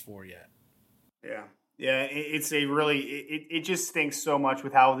answers for yet. Yeah. Yeah, it's it just stinks so much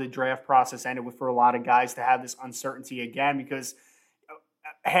with how the draft process ended for a lot of guys to have this uncertainty again, because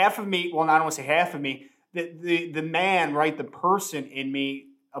half of me, well, I don't want to say half of me, the man, right, the person in me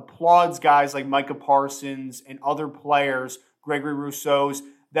applauds guys like Micah Parsons and other players, Gregory Rousseau's,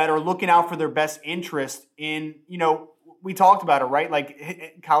 that are looking out for their best interest in, we talked about it, right?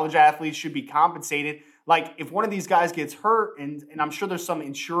 Like college athletes should be compensated. Like if one of these guys gets hurt, and I'm sure there's some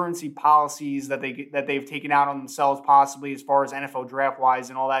insurance-y policies that they've taken out on themselves possibly as far as NFL draft-wise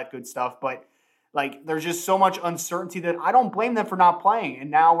and all that good stuff. But like there's just so much uncertainty that I don't blame them for not playing. And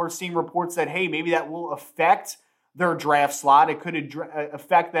now we're seeing reports that, hey, maybe that will affect their draft slot. It could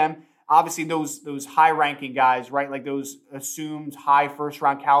affect them. Obviously, those high-ranking guys, right, like those assumed high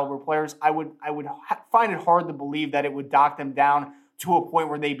first-round caliber players, I would find it hard to believe that it would dock them down to a point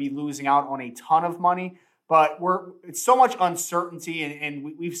where they'd be losing out on a ton of money. But it's so much uncertainty,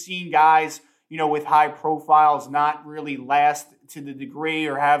 and we've seen guys, with high profiles not really last to the degree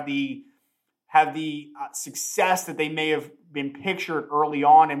or have the success that they may have been pictured early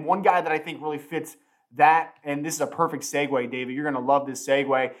on. And one guy that I think really fits that, and this is a perfect segue, David, you're going to love this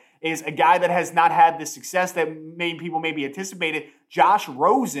segue, is a guy that has not had the success that many people maybe anticipated. Josh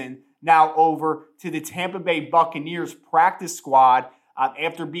Rosen now over to the Tampa Bay Buccaneers practice squad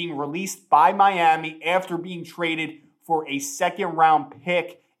after being released by Miami, after being traded for a second-round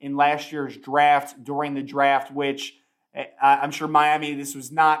pick in last year's draft, during the draft, which I'm sure Miami, this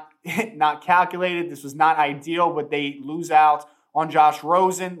was not calculated, this was not ideal, but they lose out on Josh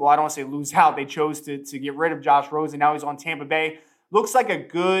Rosen. Well, I don't want to say lose out. They chose to get rid of Josh Rosen. Now he's on Tampa Bay. Looks like a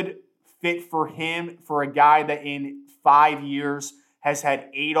good fit for him, for a guy that in 5 years has had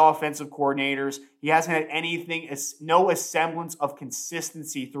 8 offensive coordinators. He hasn't had anything, no semblance of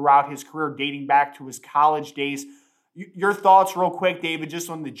consistency throughout his career dating back to his college days. Your thoughts real quick, David, just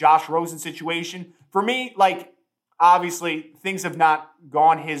on the Josh Rosen situation. For me, like, obviously things have not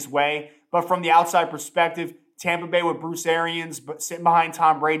gone his way, but from the outside perspective, Tampa Bay with Bruce Arians, but sitting behind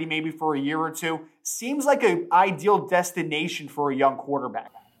Tom Brady maybe for a year or two, seems like an ideal destination for a young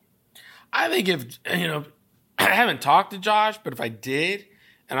quarterback. I think I haven't talked to Josh, but if I did,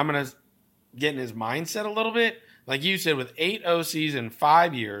 and I'm going to get in his mindset a little bit, like you said, with 8 OCs in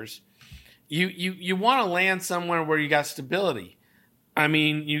 5 years, you want to land somewhere where you got stability. I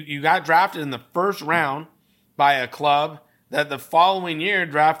mean, you got drafted in the first round by a club that the following year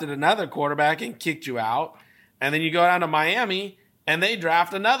drafted another quarterback and kicked you out. And then you go down to Miami and they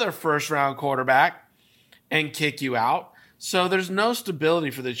draft another first-round quarterback and kick you out. So there's no stability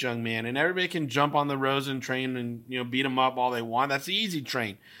for this young man, and everybody can jump on the Rosen train and beat him up all they want. That's the easy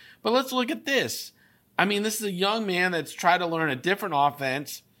train. But let's look at this. I mean, this is a young man that's tried to learn a different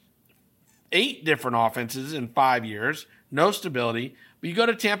offense 8 different offenses in 5 years, no stability. But you go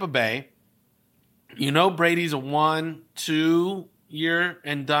to Tampa Bay, Brady's a 1-2 year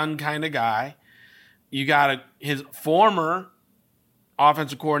and done kind of guy. You got his former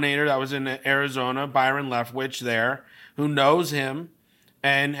offensive coordinator that was in Arizona, Byron Leftwich there, who knows him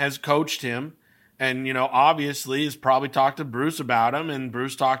and has coached him. And, obviously has probably talked to Bruce about him, and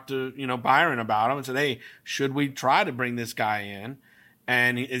Bruce talked to, Byron about him and said, hey, should we try to bring this guy in?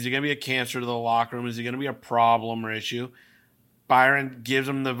 And is he going to be a cancer to the locker room? Is he going to be a problem or issue? Byron gives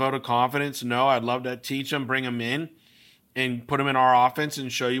him the vote of confidence. No, I'd love to teach him, bring him in, and put him in our offense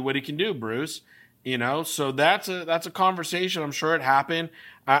and show you what he can do, Bruce. So that's a conversation. I'm sure it happened.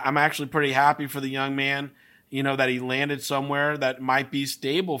 I'm actually pretty happy for the young man, that he landed somewhere that might be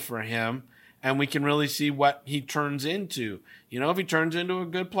stable for him. And we can really see what he turns into. If he turns into a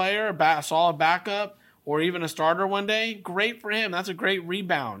good player, a solid backup, or even a starter one day, great for him. That's a great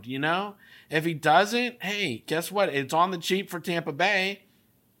rebound, If he doesn't, hey, guess what? It's on the cheap for Tampa Bay,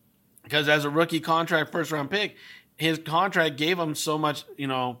 because as a rookie contract first-round pick, his contract gave him so much,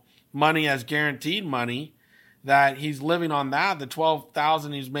 money as guaranteed money that he's living on that. The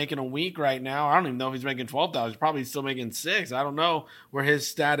 $12,000 he's making a week right now, I don't even know if he's making $12,000. He's probably still making $6,000. I don't know where his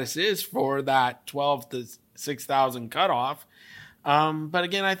status is for that $12,000 to $6,000 cutoff. But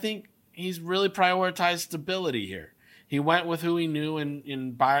again, I think he's really prioritized stability here. He went with who he knew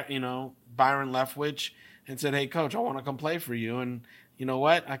in Byron Leftwich and said, hey, coach, I want to come play for you. And you know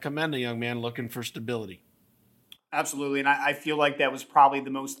what? I commend a young man looking for stability. Absolutely, and I feel like that was probably the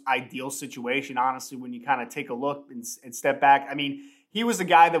most ideal situation, honestly, when you kind of take a look and step back. I mean, he was a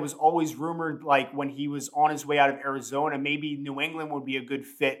guy that was always rumored, like when he was on his way out of Arizona, maybe New England would be a good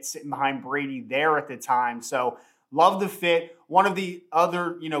fit sitting behind Brady there at the time. So love the fit. One of the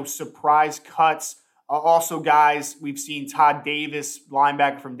other, surprise cuts, also guys, we've seen Todd Davis,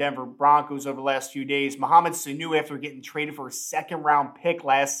 linebacker from Denver Broncos over the last few days. Mohamed Sanu, after getting traded for a second-round pick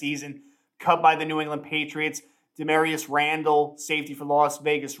last season, cut by the New England Patriots. Demarius Randall, safety for Las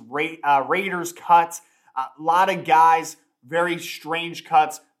Vegas Raiders, cut. A lot of guys, very strange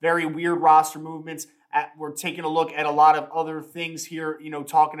cuts, very weird roster movements. We're taking a look at a lot of other things here,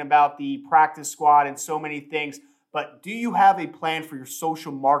 talking about the practice squad and so many things. But do you have a plan for your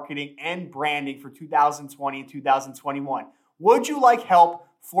social marketing and branding for 2020 and 2021? Would you like help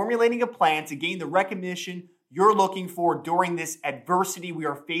formulating a plan to gain the recognition you're looking for during this adversity we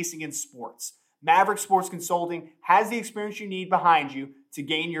are facing in sports? Maverick Sports Consulting has the experience you need behind you to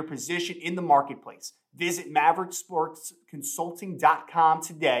gain your position in the marketplace. Visit MaverickSportsConsulting.com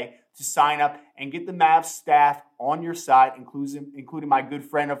today to sign up and get the Mavs staff on your side, including my good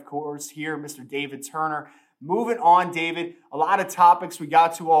friend, of course, here, Mr. David Turner. Moving on, David, a lot of topics we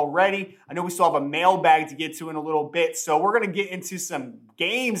got to already. I know we still have a mailbag to get to in a little bit, so we're going to get into some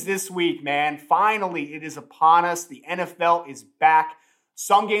games this week, man. Finally, it is upon us. The NFL is back.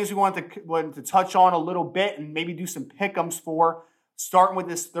 Some games we wanted to touch on a little bit and maybe do some pick'ems for. Starting with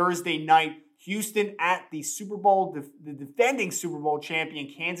this Thursday night, Houston at the Super Bowl, the defending Super Bowl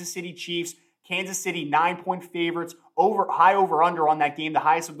champion, Kansas City Chiefs. Kansas City 9-point favorites, high over-under on that game, the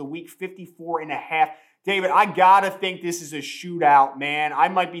highest of the week, 54.5. David, I got to think this is a shootout, man. I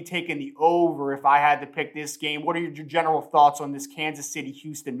might be taking the over if I had to pick this game. What are your general thoughts on this Kansas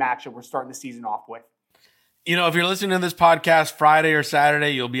City-Houston matchup we're starting the season off with? If you're listening to this podcast Friday or Saturday,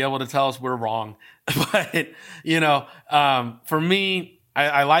 you'll be able to tell us we're wrong. But, for me,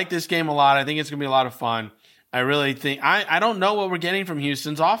 I like this game a lot. I think it's going to be a lot of fun. I really think I don't know what we're getting from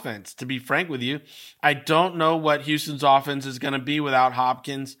Houston's offense, to be frank with you. I don't know what Houston's offense is going to be without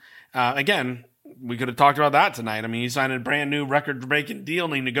Hopkins. Again, we could have talked about that tonight. I mean, he signed a brand new record-breaking deal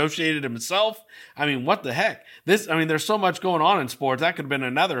and he negotiated himself. I mean, what the heck? There's so much going on in sports. That could have been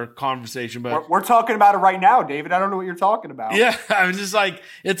another conversation. But we're talking about it right now, David. I don't know what you're talking about. Yeah, I was just like,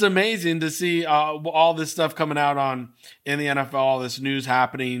 it's amazing to see all this stuff coming out in the NFL, all this news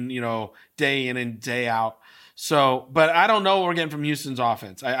happening, day in and day out. So, but I don't know what we're getting from Houston's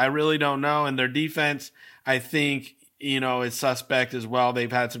offense. I really don't know. And their defense, I think, is suspect as well.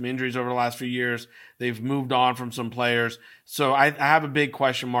 They've had some injuries over the last few years. They've moved on from some players. So I have a big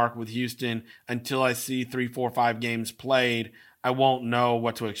question mark with Houston until I see 3, 4, 5 games played. I won't know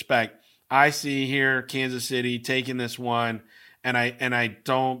what to expect. I see here Kansas City taking this one, and I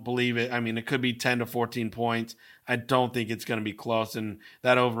don't believe it. I mean, it could be 10 to 14 points. I don't think it's going to be close, and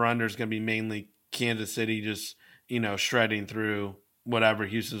that over-under is going to be mainly Kansas City just, shredding through whatever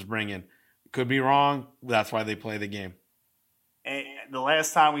Houston's bringing. Could be wrong. That's why they play the game. And the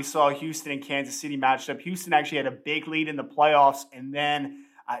last time we saw Houston and Kansas City matched up, Houston actually had a big lead in the playoffs, and then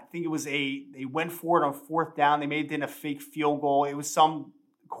I think they went for it on 4th down. They made it in a fake field goal. It was some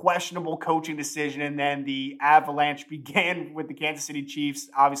questionable coaching decision, and then the avalanche began with the Kansas City Chiefs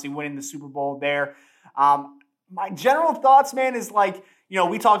obviously winning the Super Bowl there. My general thoughts, man, is like,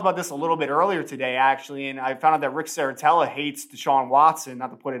 we talked about this a little bit earlier today, actually, and I found out that Rick Saratella hates Deshaun Watson,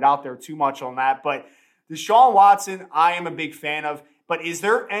 not to put it out there too much on that, but Deshaun Watson, I am a big fan of. But is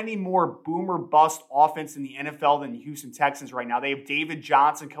there any more boom or bust offense in the NFL than the Houston Texans right now? They have David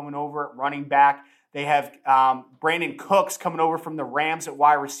Johnson coming over at running back. They have Brandon Cooks coming over from the Rams at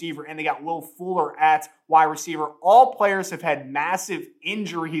wide receiver, and they got Will Fuller at wide receiver. All players have had massive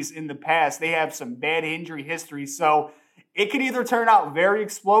injuries in the past. They have some bad injury history. So it could either turn out very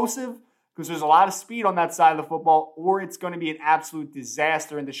explosive because there's a lot of speed on that side of the football, or it's going to be an absolute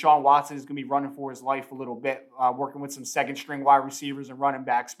disaster, and Deshaun Watson is going to be running for his life a little bit, working with some second-string wide receivers and running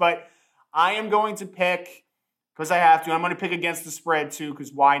backs. But I am going to pick, because I have to, I'm going to pick against the spread too,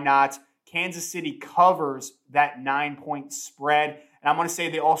 because why not? Kansas City covers that 9-point spread, and I'm going to say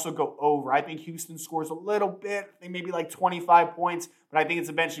they also go over. I think Houston scores a little bit, I think maybe like 25 points, but I think it's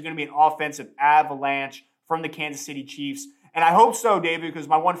eventually going to be an offensive avalanche from the Kansas City Chiefs. And I hope so, David, because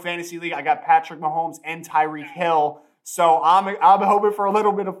my one fantasy league, I got Patrick Mahomes and Tyreek Hill. So I'm hoping for a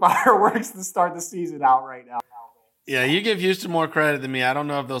little bit of fireworks to start the season out right now. Yeah, you give Houston more credit than me. I don't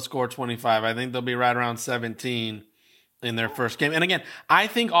know if they'll score 25. I think they'll be right around 17 in their first game. And again, I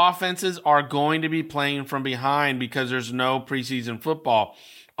think offenses are going to be playing from behind because there's no preseason football.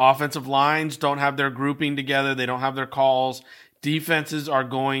 Offensive lines don't have their grouping together. They don't have their calls. Defenses are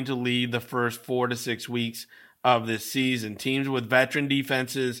going to lead the first 4 to 6 weeks of this season. Teams with veteran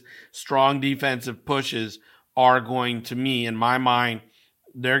defenses, strong defensive pushes are going to, me, in my mind,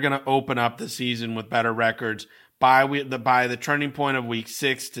 they're going to open up the season with better records. By the turning point of week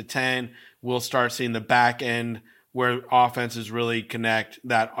 6 to 10, we'll start seeing the back end where offenses really connect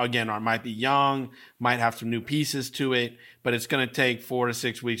that, again, might be young, might have some new pieces to it, but it's going to take 4 to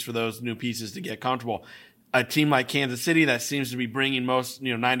 6 weeks for those new pieces to get comfortable. A team like Kansas City that seems to be bringing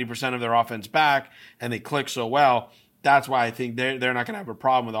 90% of their offense back, and they click so well, that's why I think they're not going to have a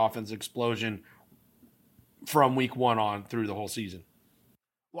problem with offense explosion from week 1 on through the whole season.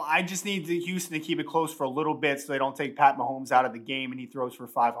 Well, I just need Houston to keep it close for a little bit so they don't take Pat Mahomes out of the game and he throws for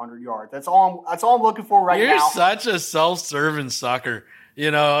 500 yards. That's all I'm looking for right now. You're such a self-serving sucker.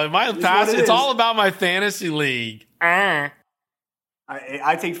 It's all about my fantasy league. I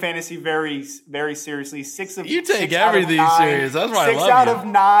take fantasy very, very seriously. You take everything serious. That's why I love you. 6 out of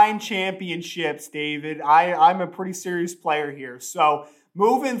 9 championships, David. I'm a pretty serious player here. So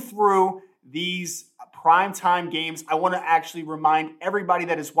moving through these primetime games, I want to actually remind everybody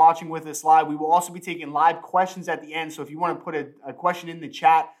that is watching with us live, we will also be taking live questions at the end. So if you want to put a question in the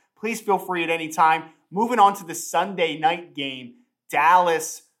chat, please feel free at any time. Moving on to the Sunday night game,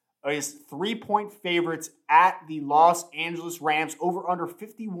 Dallas is 3-point favorites at the Los Angeles Rams, over under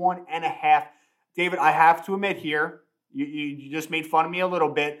 51.5. David, I have to admit here, you just made fun of me a little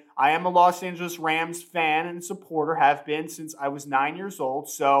bit. I am a Los Angeles Rams fan and supporter, have been since I was 9 years old,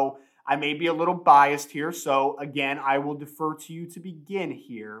 so I may be a little biased here. So again, I will defer to you to begin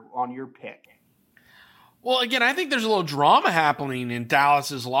here on your pick. Well, again, I think there's a little drama happening in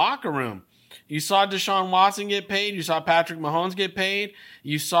Dallas's locker room. You saw Deshaun Watson get paid. You saw Patrick Mahomes get paid.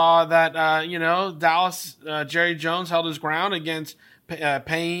 You saw that, Dallas, Jerry Jones held his ground against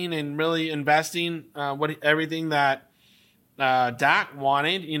paying and really investing everything that Dak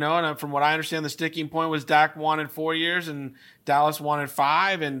wanted. And from what I understand, the sticking point was Dak wanted 4 years and Dallas wanted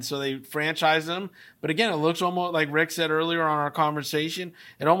 5, and so they franchised him. But again, it looks almost like Rick said earlier on our conversation,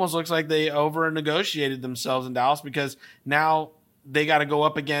 it almost looks like they over-negotiated themselves in Dallas because now they got to go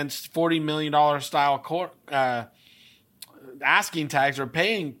up against $40 million style asking tags or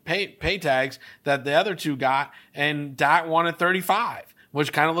pay tags that the other two got, and Dak wanted 35,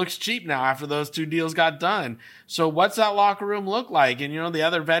 which kind of looks cheap now after those two deals got done. So what's that locker room look like? And, the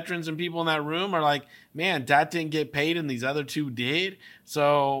other veterans and people in that room are like, man, Dak didn't get paid and these other two did.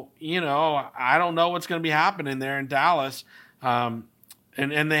 So, I don't know what's going to be happening there in Dallas. And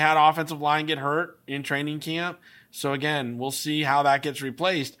they had offensive line get hurt in training camp. So, again, we'll see how that gets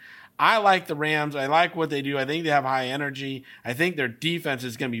replaced. I like the Rams. I like what they do. I think they have high energy. I think their defense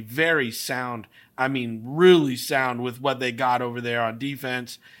is going to be very sound. I mean, really sound with what they got over there on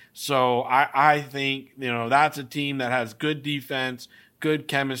defense. So I think, that's a team that has good defense, good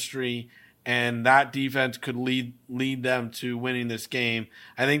chemistry, and that defense could lead them to winning this game.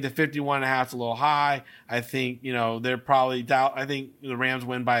 I think the 51.5 is a little high. I think, they're probably I think the Rams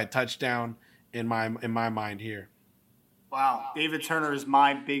win by a touchdown in my mind here. Wow. David Turner is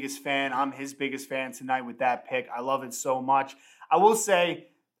my biggest fan. I'm his biggest fan tonight with that pick. I love it so much. I will say,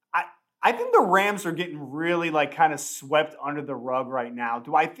 I think the Rams are getting really kind of swept under the rug right now.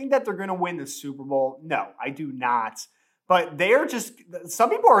 Do I think that they're going to win the Super Bowl? No, I do not. But they're just, some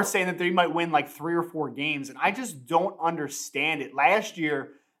people are saying that they might win 3 or 4 games, and I just don't understand it. Last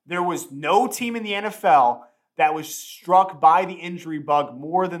year, there was no team in the NFL that was struck by the injury bug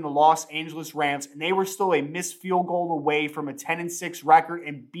more than the Los Angeles Rams, and they were still a missed field goal away from a 10-6 record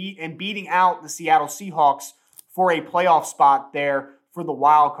and beating out the Seattle Seahawks for a playoff spot there for the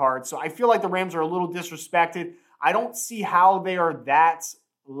wild card. So I feel like the Rams are a little disrespected. I don't see how they are that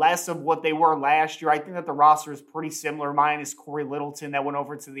less of what they were last year. I think that the roster is pretty similar, minus Corey Littleton that went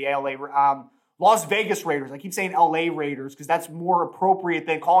over to the Las Vegas Raiders. I keep saying LA Raiders because that's more appropriate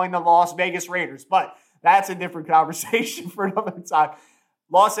than calling the Las Vegas Raiders, but that's a different conversation for another time.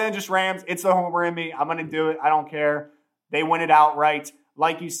 Los Angeles Rams, it's a homer in me. I'm going to do it. I don't care. They win it outright.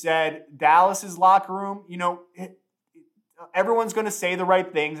 Like you said, Dallas's locker room, everyone's going to say the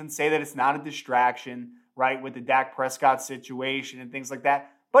right things and say that it's not a distraction, right, with the Dak Prescott situation and things like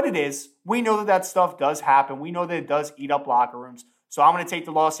that. But it is. We know that stuff does happen. We know that it does eat up locker rooms. So I'm going to take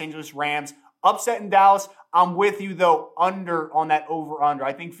the Los Angeles Rams. Upset in Dallas. I'm with you, though, under on that over-under.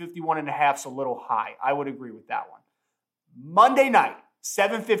 I think 51.5 is a little high. I would agree with that one. Monday night,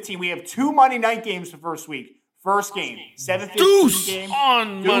 7:15. We have 2 Monday night games the first week. First game, 7:15 Deuce game.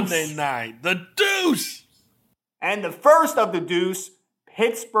 On Deuce. Monday night. The Deuce. And the first of the Deuce,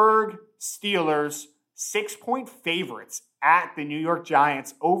 Pittsburgh Steelers, 6-point favorites at the New York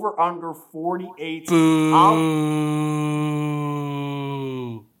Giants, over under 48. Boo.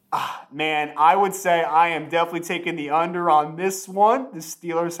 Man, I would say I am definitely taking the under on this one. The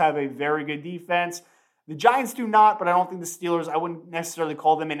Steelers have a very good defense. The Giants do not, but I don't think the Steelers, I wouldn't necessarily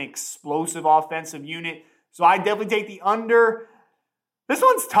call them an explosive offensive unit. So I definitely take the under. This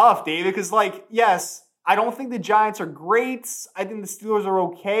one's tough, David, because, yes, I don't think the Giants are great. I think the Steelers are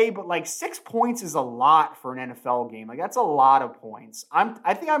okay, but 6 points is a lot for an NFL game. That's a lot of points.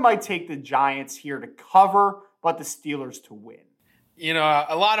 I think I might take the Giants here to cover, but the Steelers to win.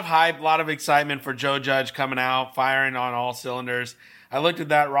 A lot of hype, a lot of excitement for Joe Judge coming out, firing on all cylinders. I looked at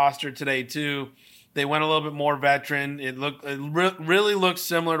that roster today too. They went a little bit more veteran. It really looked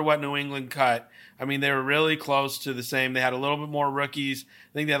similar to what New England cut. I mean, they were really close to the same. They had a little bit more rookies.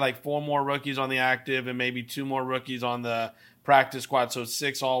 I think they had 4 more rookies on the active and maybe 2 more rookies on the practice squad, so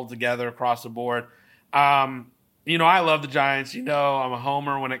 6 all together across the board. I love the Giants. I'm a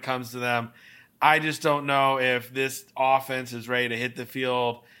homer when it comes to them. I just don't know if this offense is ready to hit the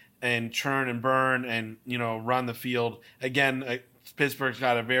field and churn and burn and, run the field. Again, Pittsburgh's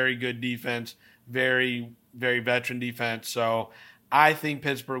got a very good defense, very, very veteran defense. So I think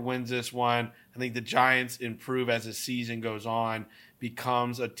Pittsburgh wins this one. I think the Giants improve as the season goes on,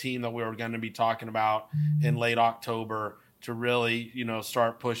 becomes a team that we're going to be talking about in late October to really,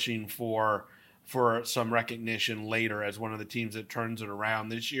 start pushing for some recognition later as one of the teams that turns it around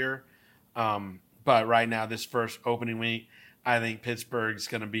this year. But right now, this first opening week, I think Pittsburgh's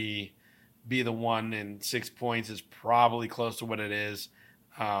going to be the one, and 6 points is probably close to what it is.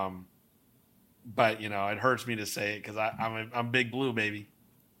 But it hurts me to say it because I'm Big Blue, baby.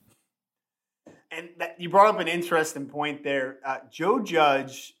 And you brought up an interesting point there. Joe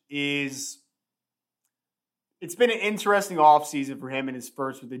Judge it's been an interesting offseason for him in his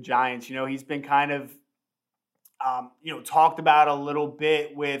first with the Giants. He's been kind of, talked about a little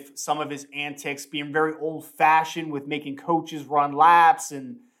bit with some of his antics, being very old-fashioned with making coaches run laps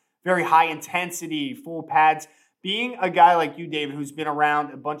and very high intensity, full pads. Being a guy like you, David, who's been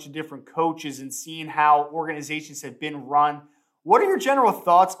around a bunch of different coaches and seeing how organizations have been run, what are your general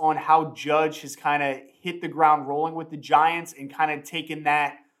thoughts on how Judge has kind of hit the ground rolling with the Giants and kind of taken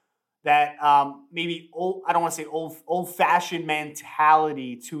that maybe old, I don't want to say old-fashioned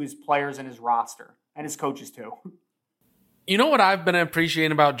mentality to his players and his roster and his coaches too? What I've been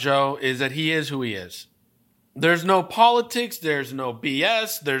appreciating about Joe is that he is who he is. There's no politics. There's no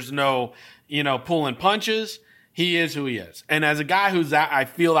BS. There's no, pulling punches. He is who he is. And as a guy I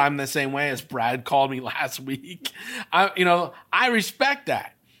feel I'm the same way as Brad called me last week. I respect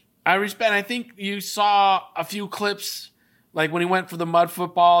that. I think you saw a few clips like when he went for the mud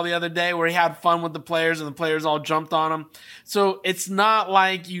football the other day where he had fun with the players and the players all jumped on him. So it's not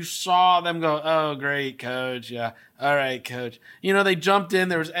like you saw them go, oh, great, coach. Yeah. All right, coach. They jumped in.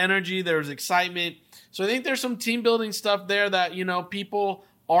 There was energy. There was excitement. So I think there's some team building stuff there that, people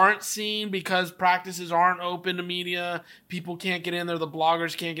aren't seeing because practices aren't open to media. People can't get in there. The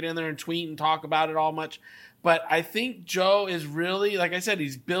bloggers can't get in there and tweet and talk about it all much. But I think Joe is really, like I said,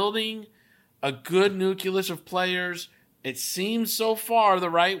 he's building a good nucleus of players. It seems so far the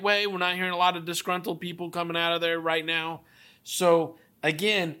right way. We're not hearing a lot of disgruntled people coming out of there right now. So,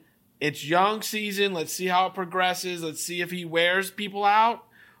 again, it's young season. Let's see how it progresses. Let's see if he wears people out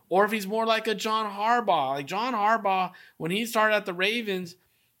or if he's more like a John Harbaugh. Like John Harbaugh, when he started at the Ravens,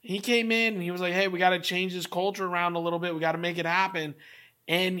 he came in and he was like, hey, we got to change this culture around a little bit. We got to make it happen.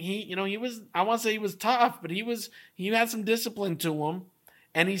 And he was, I want to say he was tough, but he had some discipline to him.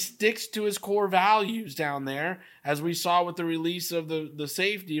 And he sticks to his core values down there, as we saw with the release of the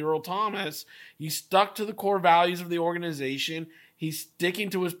safety, Earl Thomas. He stuck to the core values of the organization. He's sticking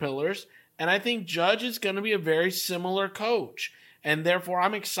to his pillars. And I think Judge is going to be a very similar coach. And therefore,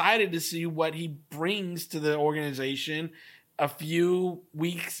 I'm excited to see what he brings to the organization a few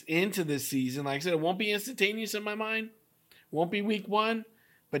weeks into this season. Like I said, it won't be instantaneous in my mind. Won't be week 1.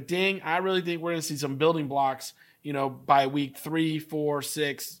 But dang, I really think we're going to see some building blocks, by week 3, 4,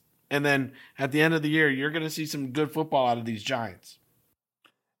 6. And then at the end of the year, you're going to see some good football out of these Giants.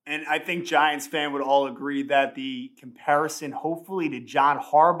 And I think Giants fan would all agree that the comparison, hopefully, to John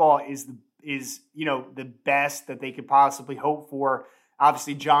Harbaugh is the best that they could possibly hope for.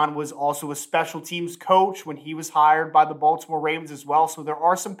 Obviously, John was also a special teams coach when he was hired by the Baltimore Ravens as well. So there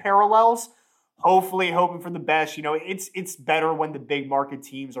are some parallels. Hopefully, hoping for the best. It's better when the big market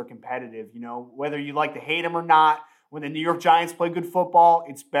teams are competitive. Whether you like to hate them or not, when the New York Giants play good football,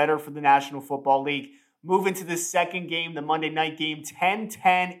 it's better for the National Football League. Moving to the second game, the Monday night game,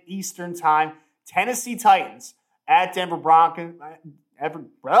 10:10 Eastern Time. Tennessee Titans at Denver Broncos. I don't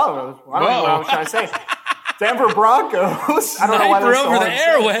know what I was trying to say. Denver Broncos. I don't know why they're over the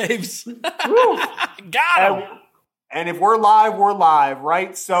airwaves. Got him. And if we're live,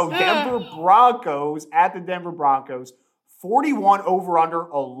 right? So Denver Broncos at the Denver Broncos. 41 over-under,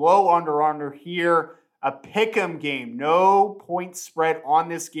 a low under here. A pick'em game. No point spread on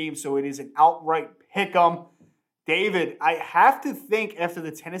this game, so it is an outright pick'em. David, I have to think after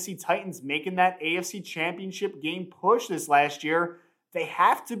the Tennessee Titans making that AFC Championship game push this last year, they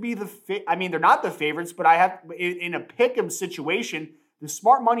have to be they're not the favorites, but in a pick'em situation, the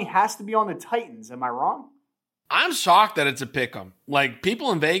smart money has to be on the Titans. Am I wrong? I'm shocked that it's a pick'em. Like,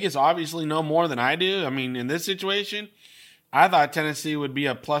 people in Vegas obviously know more than I do. I mean, in this situation, I thought Tennessee would be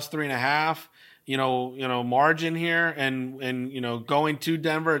a plus 3.5, margin here. And going to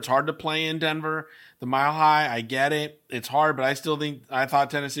Denver, it's hard to play in Denver. The Mile High, I get it. It's hard, but I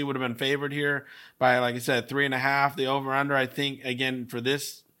thought Tennessee would have been favored here by, like I said, 3.5. The over-under, I think, again, for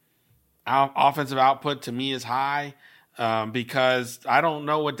this offensive output to me is high because I don't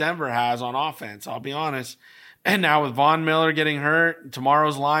know what Denver has on offense. I'll be honest. And now with Von Miller getting hurt,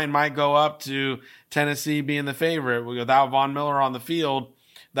 tomorrow's line might go up to Tennessee being the favorite. Without Von Miller on the field,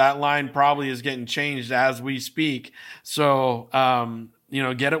 that line probably is getting changed as we speak. So,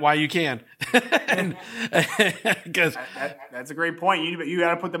 get it while you can. That's a great point. You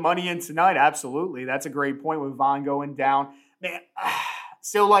got to put the money in tonight. Absolutely. That's a great point with Von going down. Man,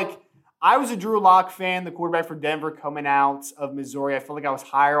 so I was a Drew Lock fan, the quarterback for Denver coming out of Missouri. I felt like I was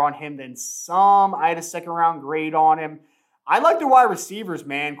higher on him than some. I had a second-round grade on him. I like the wide receivers,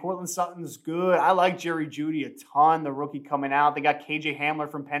 man. Cortland Sutton's good. I like Jerry Jeudy a ton, the rookie coming out. They got KJ Hamler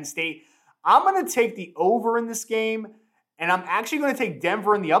from Penn State. I'm going to take the over in this game, and I'm actually going to take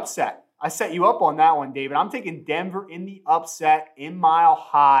Denver in the upset. I set you up on that one, David. I'm taking Denver in the upset in Mile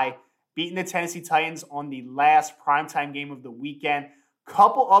High, beating the Tennessee Titans on the last primetime game of the weekend.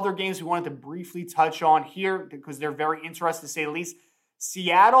 Couple other games we wanted to briefly touch on here because they're very interesting to say the least.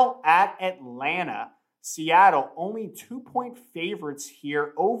 Seattle at Atlanta. Seattle, only 2-point favorites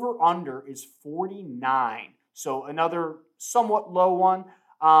here. Over-under is 49. So another somewhat low one.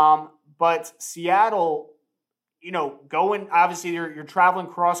 But Seattle, going, obviously you're traveling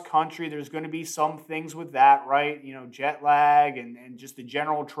cross country. There's going to be some things with that, right? Jet lag and just the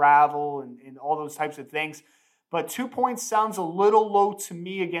general travel and all those types of things. But 2 points sounds a little low to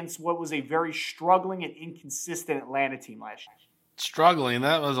me against what was a very struggling and inconsistent Atlanta team last year. Struggling?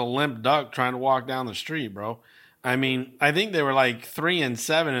 That was a limp duck trying to walk down the street, bro. I mean, I think they were like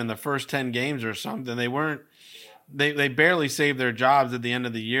 3-7 in the first 10 games or something. They weren't. They barely saved their jobs at the end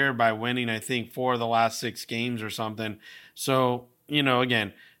of the year by winning, I think, 4 of the last 6 games or something. So,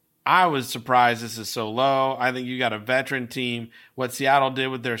 again, I was surprised this is so low. I think you got a veteran team. What Seattle did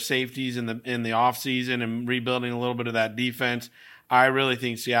with their safeties in the offseason and rebuilding a little bit of that defense, I really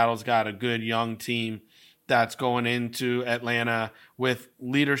think Seattle's got a good young team that's going into Atlanta with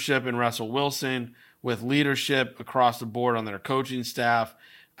leadership in Russell Wilson, with leadership across the board on their coaching staff.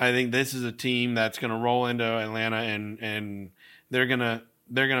 I think this is a team that's going to roll into Atlanta and they're going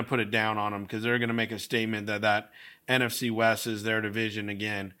to put it down on them because they're going to make a statement that NFC West is their division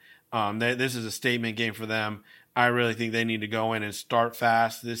again. This is a statement game for them. I really think they need to go in and start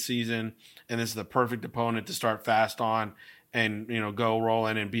fast this season, and this is the perfect opponent to start fast on. and go roll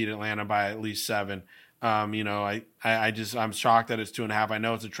in and beat Atlanta by at least 7. I'm shocked that it's 2.5. I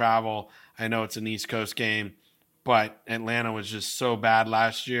know it's a travel. I know it's an East Coast game, but Atlanta was just so bad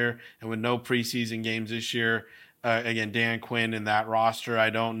last year, and with no preseason games this year, again, Dan Quinn and that roster, I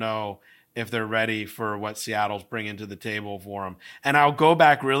don't know if they're ready for what Seattle's bringing to the table for them. And I'll go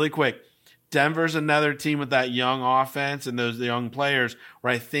back really quick. Denver's another team with that young offense and those young players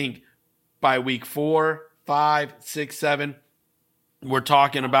where I think by week 4, 5, 6, 7, we're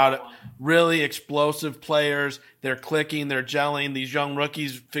talking about really explosive players. They're clicking, they're gelling. These young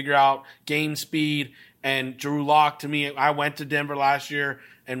rookies figure out game speed. And Drew Lock, to me, I went to Denver last year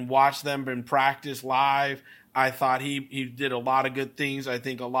and watched them in practice live. I thought he did a lot of good things. I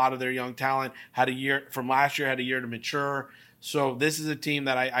think a lot of their young talent had a year to mature. So this is a team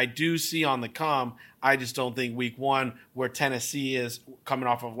that I do see on the come. I just don't think week 1, where Tennessee is coming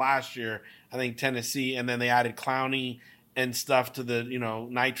off of last year, I think Tennessee, and then they added Clowney and stuff to the,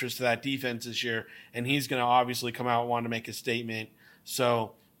 nitrous to that defense this year. And he's going to obviously come out wanting to make a statement.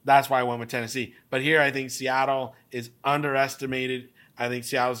 So that's why I went with Tennessee. But here I think Seattle is underestimated. I think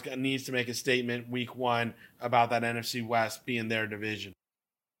Seattle needs to make a statement week 1 about that NFC West being their division.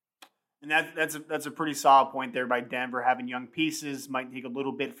 And that's a pretty solid point there by Denver. Having young pieces might take a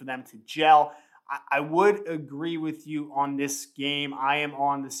little bit for them to gel. I would agree with you on this game. I am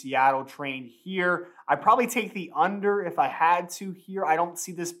on the Seattle train here. I'd probably take the under if I had to here. I don't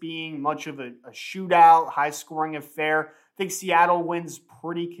see this being much of a shootout, high-scoring affair. I think Seattle wins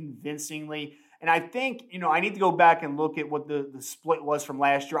pretty convincingly. And I think, I need to go back and look at what the split was from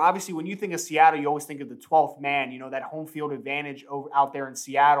last year. Obviously, when you think of Seattle, you always think of the 12th man, that home field advantage out there in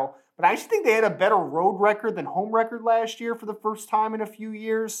Seattle. But I actually think they had a better road record than home record last year for the first time in a few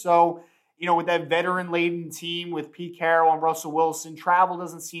years. So, with that veteran-laden team with Pete Carroll and Russell Wilson, travel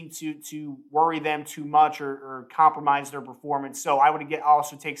doesn't seem to worry them too much or compromise their performance. So I would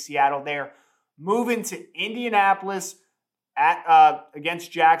also take Seattle there. Moving to Indianapolis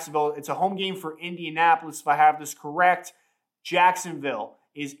against Jacksonville. It's a home game for Indianapolis, if I have this correct. Jacksonville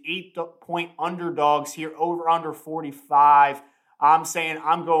is 8-point underdogs here, over under 45. I'm saying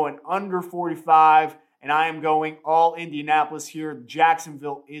I'm going under 45. And I am going all Indianapolis here.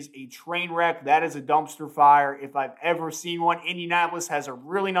 Jacksonville is a train wreck. That is a dumpster fire if I've ever seen one. Indianapolis has a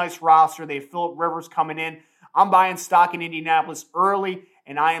really nice roster. They have Phillip Rivers coming in. I'm buying stock in Indianapolis early,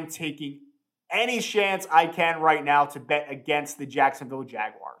 and I am taking any chance I can right now to bet against the Jacksonville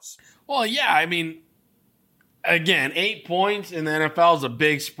Jaguars. Well, yeah, again, 8 points in the NFL is a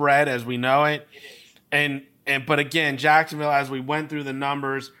big spread as we know it. But again, Jacksonville, as we went through the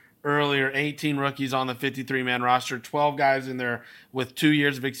numbers earlier, 18 rookies on the 53-man roster, 12 guys in there with 2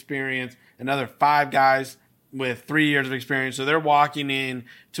 years of experience, another 5 guys with 3 years of experience. So they're walking in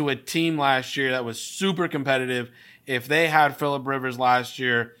to a team last year that was super competitive. If they had Phillip Rivers last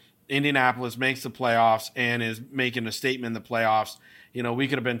year, Indianapolis makes the playoffs and is making a statement in the playoffs. We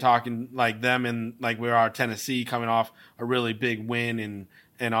could have been talking like them and like we are Tennessee coming off a really big win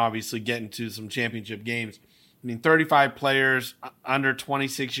and obviously getting to some championship games. 35 players under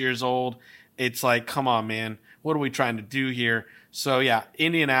 26 years old. It's like, come on, man. What are we trying to do here? So, yeah,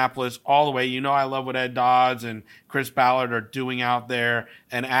 Indianapolis all the way. I love what Ed Dodds and Chris Ballard are doing out there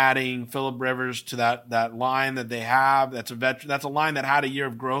and adding Phillip Rivers to that line that they have. That's a line that had a year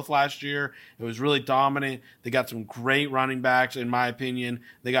of growth last year. It was really dominant. They got some great running backs, in my opinion.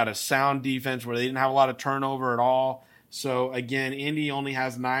 They got a sound defense where they didn't have a lot of turnover at all. So, again, Indy only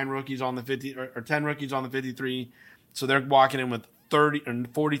has 9 rookies on the 50 or 10 rookies on the 53. So they're walking in with 30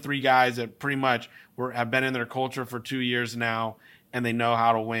 and 43 guys that pretty much have been in their culture for 2 years now, and they know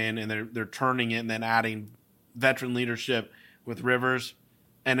how to win, and they're turning it and then adding veteran leadership with Rivers.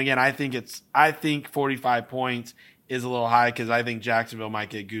 And again, I think 45 points is a little high because I think Jacksonville might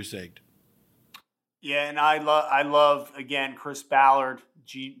get goose egged. Yeah, and I love again Chris Ballard,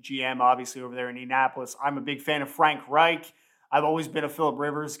 GM obviously over there in Indianapolis. I'm a big fan of Frank Reich. I've always been a Phillip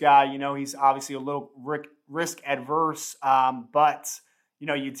Rivers guy. He's obviously a little risk adverse, but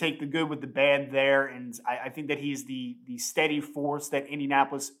you take the good with the bad there, and I think that he's the steady force that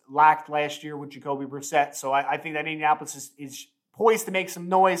Indianapolis lacked last year with Jacoby Brissett. So I think that Indianapolis is poised to make some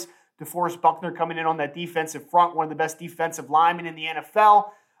noise. DeForest Buckner coming in on that defensive front, one of the best defensive linemen in the NFL.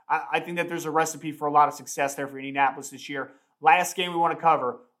 I think that there's a recipe for a lot of success there for Indianapolis this year. Last game we want to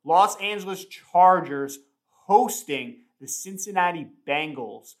cover, Los Angeles Chargers hosting the Cincinnati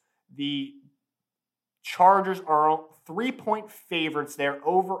Bengals. The Chargers are 3-point favorites there,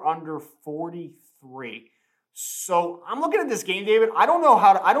 over under 43. So I'm looking at this game, David. I don't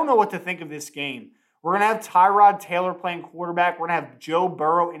know what to think of this game. We're going to have Tyrod Taylor playing quarterback. We're going to have Joe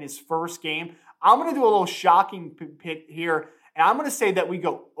Burrow in his first game. I'm going to do a little shocking pick here, and I'm going to say that we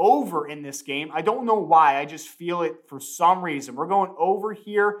go over in this game. I don't know why. I just feel it for some reason. We're going over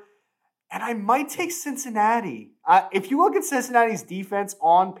here, and I might take Cincinnati. If you look at Cincinnati's defense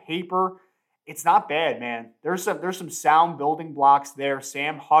on paper, it's not bad, man. There's some sound building blocks there.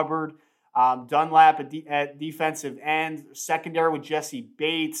 Sam Hubbard, Dunlap at defensive end, secondary with Jesse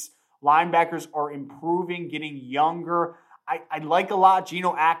Bates. Linebackers are improving, getting younger. I like a lot.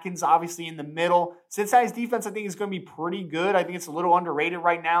 Geno Atkins, obviously, in the middle. Cincinnati's defense, I think, is going to be pretty good. I think it's a little underrated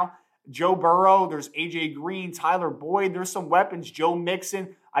right now. Joe Burrow, there's A.J. Green, Tyler Boyd. There's some weapons. Joe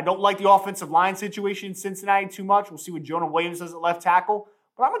Mixon. I don't like the offensive line situation in Cincinnati too much. We'll see what Jonah Williams does at left tackle.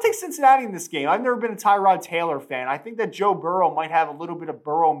 But I'm going to take Cincinnati in this game. I've never been a Tyrod Taylor fan. I think that Joe Burrow might have a little bit of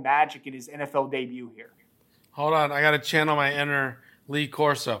Burrow magic in his NFL debut here. Hold on. I got to channel my inner Lee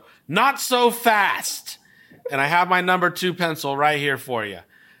Corso. Not so fast. And I have my number 2 pencil right here for you.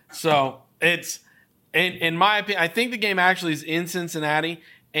 So it's, in my opinion, I think the game actually is in Cincinnati.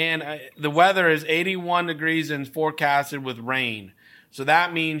 And the weather is 81 degrees and forecasted with rain. So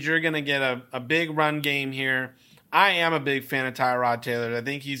that means you're going to get a big run game here. I am a big fan of Tyrod Taylor. I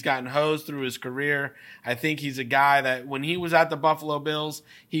think he's gotten hosed through his career. I think he's a guy that when he was at the Buffalo Bills,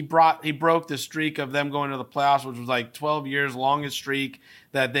 he broke the streak of them going to the playoffs, which was like 12 years, longest streak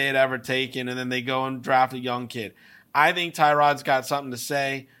that they had ever taken, and then they go and draft a young kid. I think Tyrod's got something to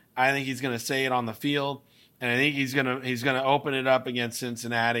say. I think he's going to say it on the field, and I think he's going to open it up against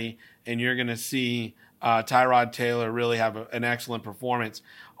Cincinnati, and you're going to see Tyrod Taylor really have an excellent performance.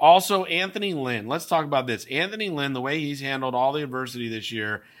 Also, Anthony Lynn. Let's talk about this. Anthony Lynn, the way he's handled all the adversity this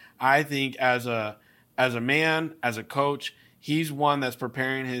year, I think as a man, as a coach, he's one that's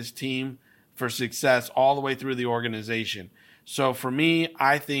preparing his team for success all the way through the organization. So for me,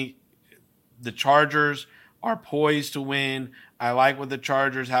 I think the Chargers are poised to win. I like what the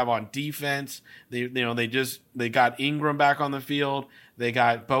Chargers have on defense. They got Ingram back on the field. They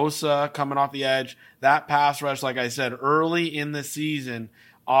got Bosa coming off the edge. That pass rush, like I said, early in the season,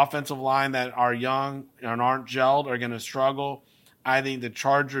 offensive line that are young and aren't gelled are going to struggle. I think the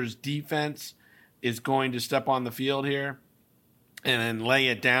Chargers defense is going to step on the field here and then lay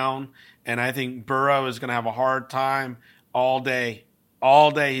it down. And I think Burrow is going to have a hard time all day.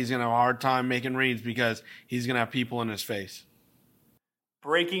 All day he's going to have a hard time making reads because he's going to have people in his face.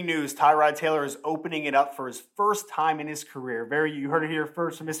 Breaking news, Tyrod Taylor is opening it up for his first time in his career. You heard it here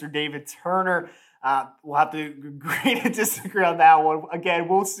first from Mr. David Turner. We'll have to agree to disagree on that one. Again,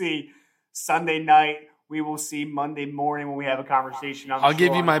 we'll see Sunday night. We will see Monday morning when we have a conversation. I'll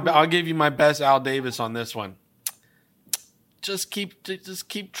give you my best Al Davis on this one. Just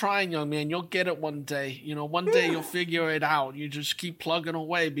keep trying, young man. You'll get it one day. One day you'll figure it out. You just keep plugging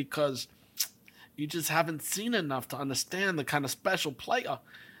away because you just haven't seen enough to understand the kind of special player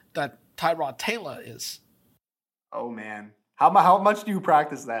that Tyrod Taylor is. Oh, man. How much do you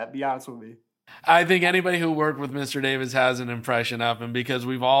practice that? Be honest with me. I think anybody who worked with Mr. Davis has an impression of him because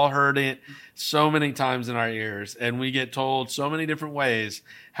we've all heard it so many times in our ears, and we get told so many different ways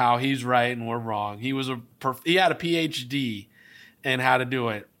how he's right and we're wrong. He had a PhD in how to do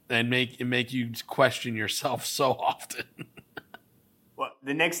it and make you question yourself so often. Well,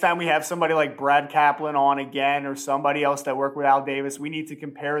 the next time we have somebody like Brad Kaplan on again or somebody else that worked with Al Davis, we need to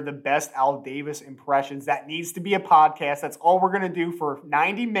compare the best Al Davis impressions. That needs to be a podcast. That's all we're going to do for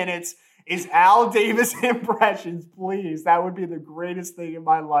 90 minutes is Al Davis impressions, please. That would be the greatest thing in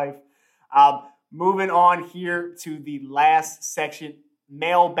my life. Moving on here to the last section,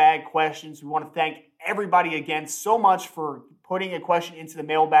 mailbag questions. We want to thank everybody again so much for putting a question into the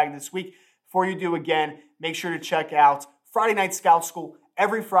mailbag this week. Before you do again, make sure to check out Friday Night Scout School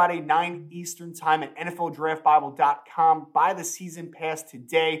every Friday, 9 Eastern time at NFLDraftBible.com. Buy the season pass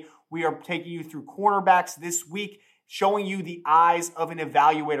today. We are taking you through cornerbacks this week, showing you the eyes of an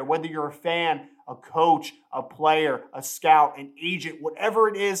evaluator, whether you're a fan, a coach, a player, a scout, an agent, whatever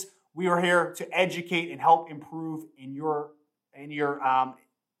it is, we are here to educate and help improve in your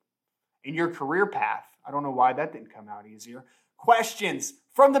career path. I don't know why that didn't come out easier. Questions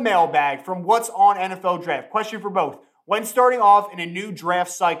from the mailbag, from What's on NFL Draft. Question for both. When starting off in a new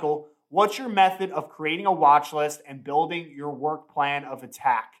draft cycle, what's your method of creating a watch list and building your work plan of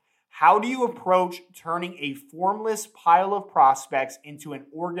attack? How do you approach turning a formless pile of prospects into an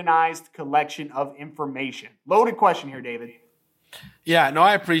organized collection of information? Loaded question here, David. Yeah, no,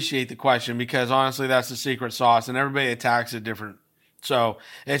 I appreciate the question because honestly, that's the secret sauce, and everybody attacks it different. So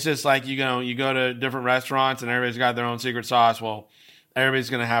it's just like you go to different restaurants and everybody's got their own secret sauce. Well,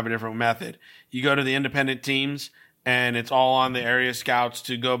 everybody's going to have a different method. You go to the independent teams, and it's all on the area scouts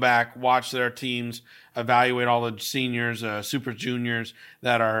to go back, watch their teams, evaluate all the seniors, super juniors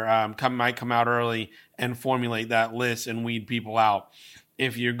that are might come out early, and formulate that list and weed people out.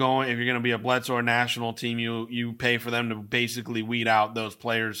 If you're going to be a Bledsoe or national team, you pay for them to basically weed out those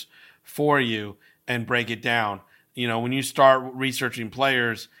players for you and break it down. When you start researching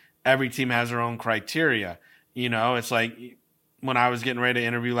players, every team has their own criteria. It's like when I was getting ready to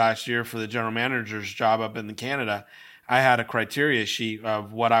interview last year for the general manager's job up in Canada, I had a criteria sheet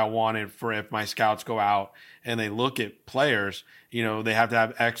of what I wanted for if my scouts go out and they look at players. They have to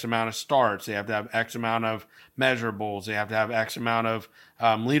have X amount of starts. They have to have X amount of measurables. They have to have X amount of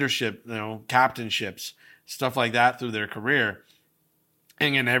leadership, captainships, stuff like that through their career.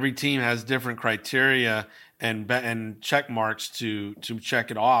 And again, every team has different criteria and check marks to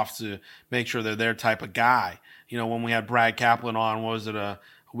check it off to make sure they're their type of guy. When we had Brad Kaplan on, what was it, a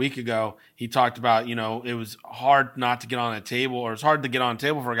week ago, he talked about, it was hard not to get on a table, or it's hard to get on a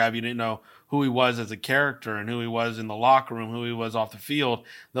table for a guy if you didn't know who he was as a character and who he was in the locker room, who he was off the field.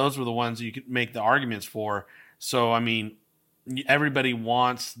 Those were the ones that you could make the arguments for. So, everybody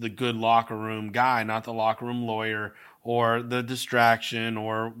wants the good locker room guy, not the locker room lawyer or the distraction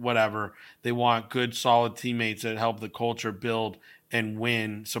or whatever. They want good, solid teammates that help the culture build and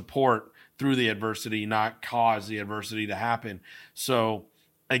win, support through the adversity, not cause the adversity to happen. So,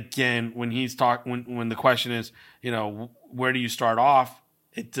 again, when the question is, where do you start off?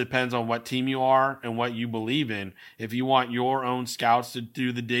 It depends on what team you are and what you believe in. If you want your own scouts to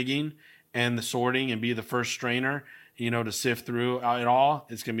do the digging and the sorting and be the first strainer, to sift through it all,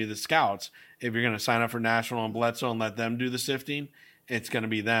 it's going to be the scouts. If you're going to sign up for National and Bledsoe and let them do the sifting, it's going to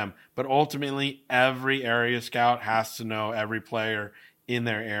be them. But ultimately, every area scout has to know every player in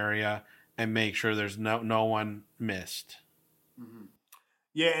their area and make sure there's no one missed. Mm-hmm.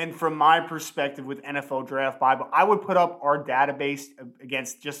 Yeah, and from my perspective with NFL Draft Bible, I would put up our database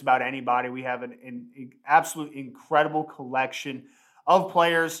against just about anybody. We have an absolute incredible collection of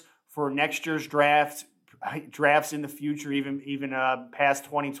players for next year's drafts in the future, even past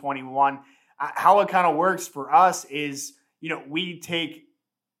 2021. How it kind of works for us is, we take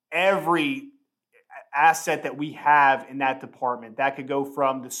every asset that we have in that department. That could go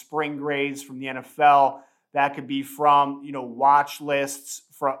from the spring grades from the NFL. That could be from, watch lists,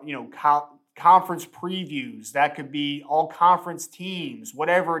 from, conference previews. That could be all conference teams,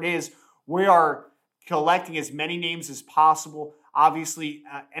 whatever it is. We are collecting as many names as possible. Obviously,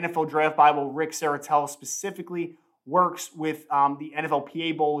 NFL Draft Bible, Rick Saratella specifically works with the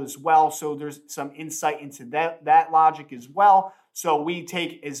NFLPA Bowl as well. So there's some insight into that logic as well. So we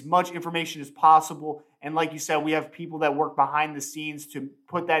take as much information as possible. And like you said, we have people that work behind the scenes to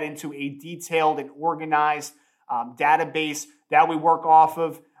put that into a detailed and organized database that we work off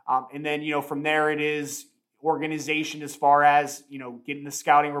of. And then, from there it is organization as far as, getting the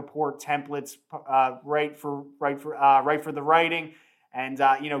scouting report templates right for the writing and,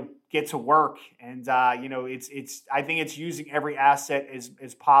 get to work. And, it's I think it's using every asset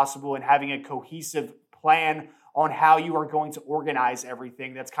as possible and having a cohesive plan on how you are going to organize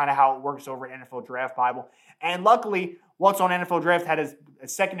everything. That's kind of how it works over at NFL Draft Bible. And luckily, What's on NFL Draft had a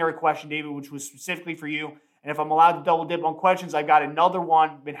secondary question, David, which was specifically for you. And if I'm allowed to double dip on questions, I got another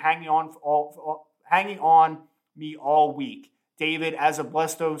one been hanging on me all week. David, as a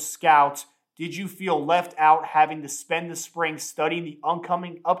Bledsoe scout, did you feel left out having to spend the spring studying the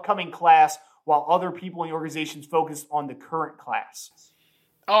upcoming class while other people in the organizations focused on the current class?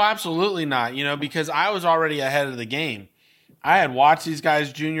 Oh, absolutely not. Because I was already ahead of the game. I had watched these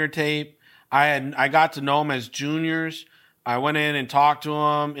guys' junior tape. I got to know them as juniors. I went in and talked to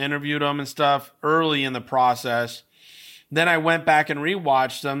them, interviewed them and stuff early in the process. Then I went back and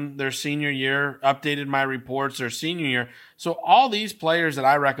rewatched them their senior year, updated my reports their senior year. So all these players that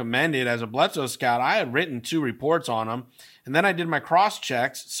I recommended as a Bledsoe scout, I had written 2 reports on them. And then I did my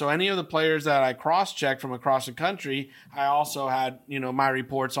cross-checks. So any of the players that I cross-checked from across the country, I also had, my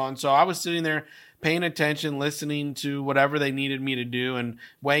reports on. So I was sitting there paying attention, listening to whatever they needed me to do and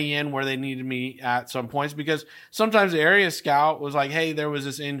weigh in where they needed me at some points. Because sometimes the area scout was like, hey, there was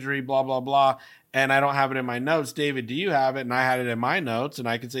this injury, blah, blah, blah. And I don't have it in my notes. David, do you have it? And I had it in my notes. And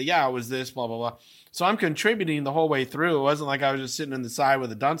I could say, yeah, it was this, blah, blah, blah. So I'm contributing the whole way through. It wasn't like I was just sitting in the side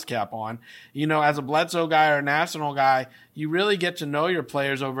with a dunce cap on. As a Bledsoe guy or a national guy, you really get to know your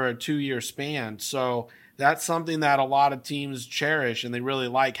players over a 2-year span. So that's something that a lot of teams cherish and they really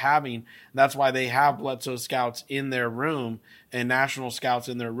like having. That's why they have Bledsoe scouts in their room and national scouts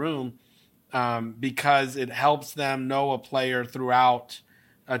in their room, because it helps them know a player throughout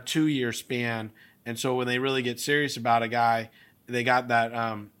a 2-year span. And so when they really get serious about a guy, they got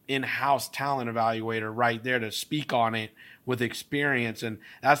that in-house talent evaluator right there to speak on it with experience. And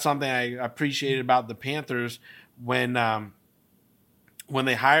that's something I appreciated about the Panthers when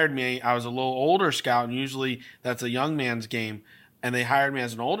they hired me. I was a little older scout, and usually that's a young man's game. And they hired me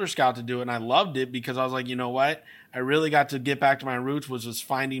as an older scout to do it, and I loved it because I was like, you know what? I really got to get back to my roots, which was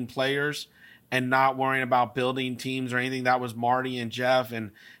finding players and not worrying about building teams or anything. That was Marty and Jeff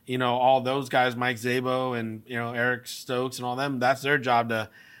and, all those guys, Mike Szabo and, Eric Stokes and all them. That's their job to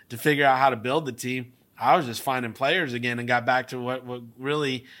figure out how to build the team. I was just finding players again and got back to what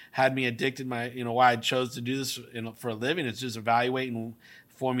really had me addicted. Why I chose to do this for a living. It's just evaluate and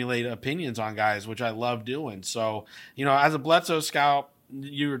formulate opinions on guys, which I love doing. So, as a Bledsoe scout,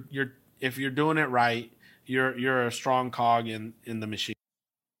 if you're doing it right, you're a strong cog in the machine.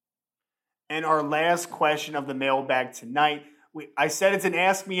 And our last question of the mailbag tonight, I said it's an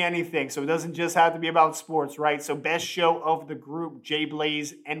Ask Me Anything, so it doesn't just have to be about sports, right? So best show of the group, Jay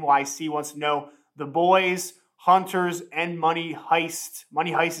Blaze NYC wants to know The Boys, Hunters, and Money Heist.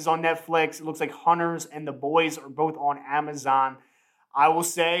 Money Heist is on Netflix. It looks like Hunters and The Boys are both on Amazon. I will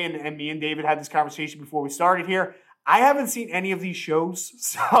say, and me and David had this conversation before we started here, I haven't seen any of these shows,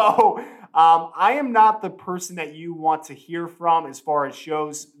 so I am not the person that you want to hear from as far as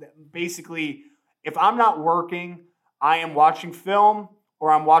shows. Basically, if I'm not working, I am watching film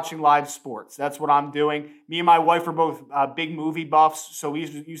or I'm watching live sports. That's what I'm doing. Me and my wife are both big movie buffs, so we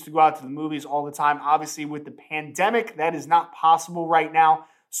used to go out to the movies all the time. Obviously, with the pandemic, that is not possible right now.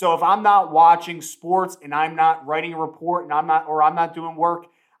 So if I'm not watching sports and I'm not writing a report and I'm not doing work,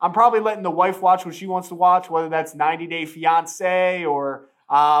 I'm probably letting the wife watch what she wants to watch, whether that's 90 Day Fiance or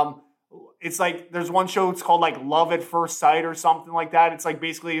it's like there's one show, it's called like Love at First Sight or something like that. It's like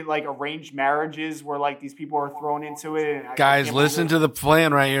basically like arranged marriages where like these people are thrown into it. And guys, listen to the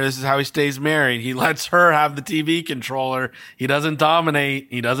plan right here. This is how he stays married. He lets her have the TV controller. He doesn't dominate.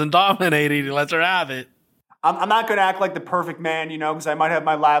 He lets her have it. I'm not going to act like the perfect man, because I might have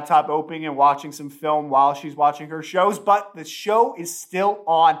my laptop open and watching some film while she's watching her shows, but the show is still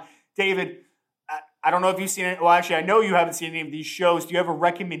on. David, I don't know if you've seen it. Well, actually, I know you haven't seen any of these shows. Do you have a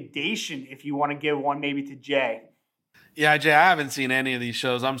recommendation if you want to give one maybe to Jay? Yeah, Jay, I haven't seen any of these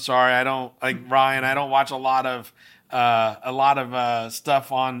shows. I'm sorry. I don't, like Ryan, I don't watch a lot of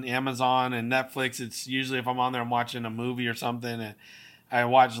stuff on Amazon and Netflix. It's usually if I'm on there, I'm watching a movie or something, and I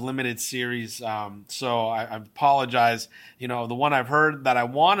watch limited series, so I apologize. The one I've heard that I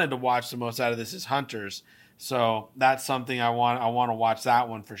wanted to watch the most out of this is Hunters. So that's something I want to watch that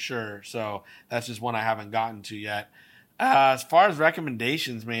one for sure. So that's just one I haven't gotten to yet. As far as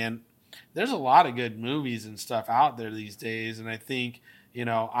recommendations, man, there's a lot of good movies and stuff out there these days, and I think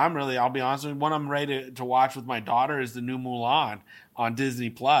I'll be honest with you, one I'm ready to watch with my daughter is the new Mulan on Disney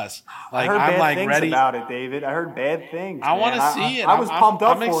Plus. Like, I heard bad things about it, David. I heard bad things. I want to see it. I was pumped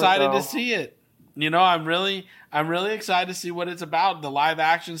up for it. I'm excited to see it. I'm really excited to see what it's about. The live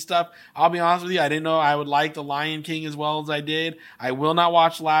action stuff. I'll be honest with you, I didn't know I would like The Lion King as well as I did. I will not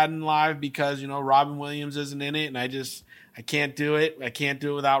watch Aladdin live because Robin Williams isn't in it, and I can't do it. I can't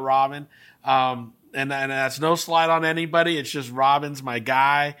do it without Robin. And that's no slight on anybody. It's just Robin's my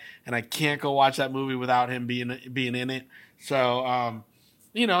guy, and I can't go watch that movie without him being in it. So,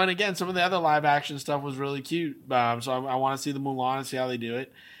 and again, some of the other live action stuff was really cute. So I want to see the Mulan and see how they do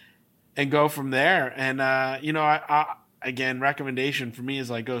it and go from there. And, again, recommendation for me is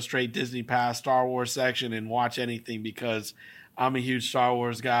like go straight Disney Pass, Star Wars section and watch anything because I'm a huge Star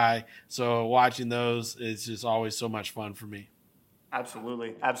Wars guy. So watching those is just always so much fun for me.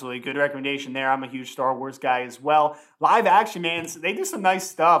 Absolutely. Good recommendation there. I'm a huge Star Wars guy as well. Live action, man, they do some nice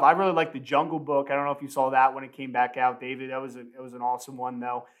stuff. I really like The Jungle Book. I don't know if you saw that when it came back out, David. It was an awesome one,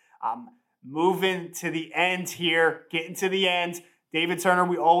 though. Moving to the end here, getting to the end. David Turner,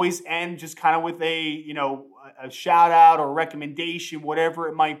 we always end just kind of with a shout out or recommendation, whatever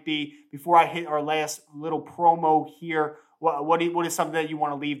it might be. Before I hit our last little promo here, what is something that you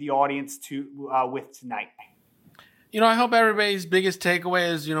want to leave the audience with tonight? I hope everybody's biggest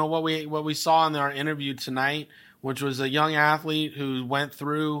takeaway is, what we saw in our interview tonight, which was a young athlete who went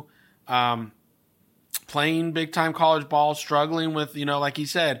through playing big-time college ball, struggling with, like he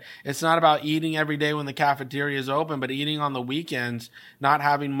said, it's not about eating every day when the cafeteria is open, but eating on the weekends, not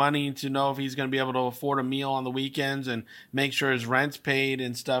having money to know if he's going to be able to afford a meal on the weekends and make sure his rent's paid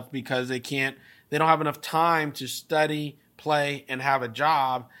and stuff because they don't have enough time to study, play, and have a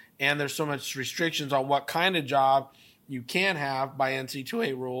job. And there's so much restrictions on what kind of job you can have by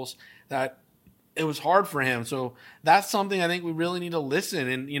NCAA rules that it was hard for him. So that's something I think we really need to listen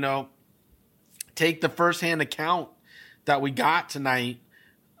and, take the firsthand account that we got tonight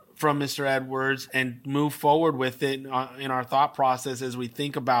from Mr. Edwards and move forward with it in our thought process as we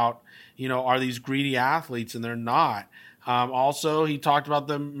think about, are these greedy athletes? And they're not. Also, he talked about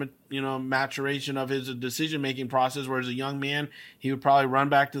the, maturation of his decision-making process, where as a young man, he would probably run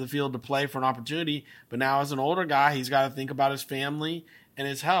back to the field to play for an opportunity. But now as an older guy, he's got to think about his family and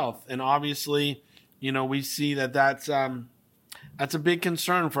his health. And obviously, we see that's a big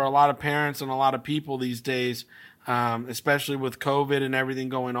concern for a lot of parents and a lot of people these days, especially with COVID and everything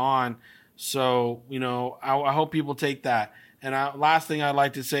going on. So, I hope people take that. And last thing I'd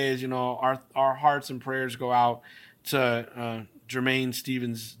like to say is, our hearts and prayers go out to Jermaine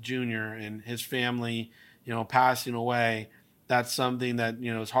Stevens Jr. and his family, passing away. That's something that,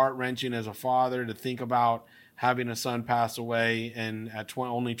 is heart-wrenching as a father to think about, having a son pass away, and at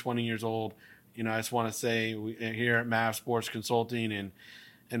only 20 years old. I just want to say here at Mav Sports Consulting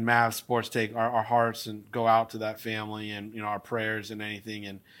and Mav Sports Take, our hearts and go out to that family, and our prayers and anything.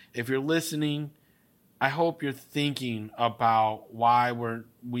 And if you're listening, I hope you're thinking about why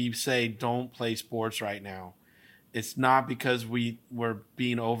we say don't play sports right now. It's not because we're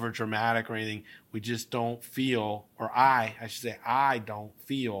being over dramatic or anything. We just don't feel, or I should say, I don't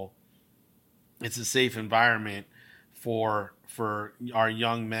feel it's a safe environment for our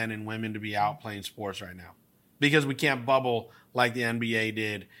young men and women to be out playing sports right now, because we can't bubble like the NBA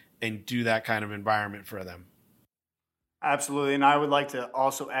did and do that kind of environment for them. Absolutely, and I would like to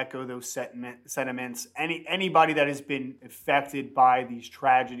also echo those sentiments. Anybody that has been affected by these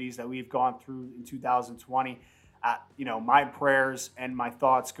tragedies that we've gone through in 2020, my prayers and my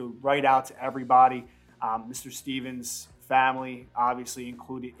thoughts go right out to everybody. Mr. Stevens' family, obviously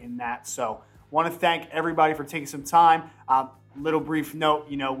included in that. So, want to thank everybody for taking some time. Little brief note,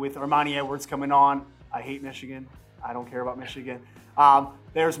 with Armanti Edwards coming on, I hate Michigan. I don't care about Michigan.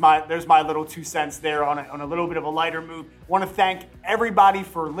 There's my little 2 cents there on a little bit of a lighter move. Want to thank everybody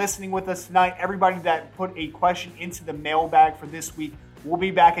for listening with us tonight. Everybody that put a question into the mailbag for this week. We'll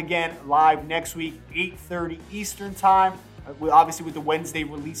be back again live next week, 8:30 Eastern time. Obviously with the Wednesday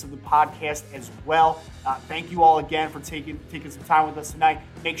release of the podcast as well. Thank you all again for taking some time with us tonight.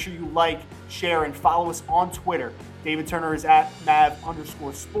 Make sure you like, share, and follow us on Twitter. David Turner is at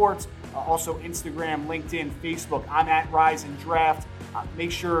Mav_sports. Also Instagram, LinkedIn, Facebook. I'm at Rise and Draft.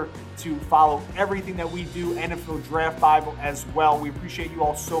 Make sure to follow everything that we do, NFL Draft Bible as well. We appreciate you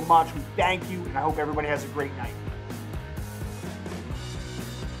all so much. We thank you, and I hope everybody has a great night.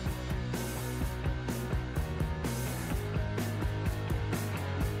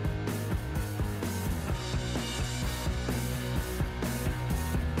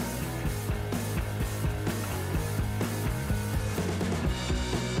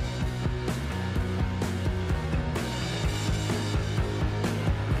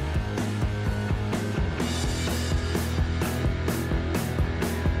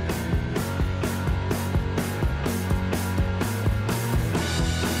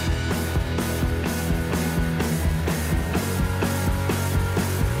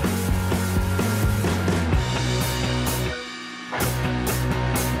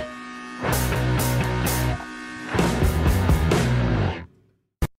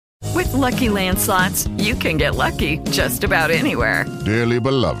 Lucky Land Slots, you can get lucky just about anywhere. Dearly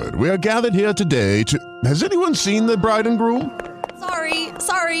beloved, we are gathered here today to... Has anyone seen the bride and groom?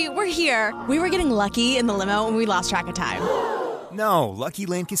 Sorry, we're here. We were getting lucky in the limo and we lost track of time. No, Lucky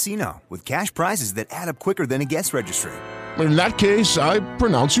Land Casino, with cash prizes that add up quicker than a guest registry. In that case, I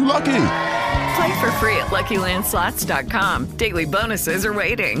pronounce you lucky. Play for free at LuckyLandSlots.com. Daily bonuses are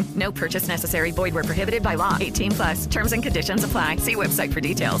waiting. No purchase necessary. Void where prohibited by law. 18+. Terms and conditions apply. See website for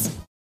details.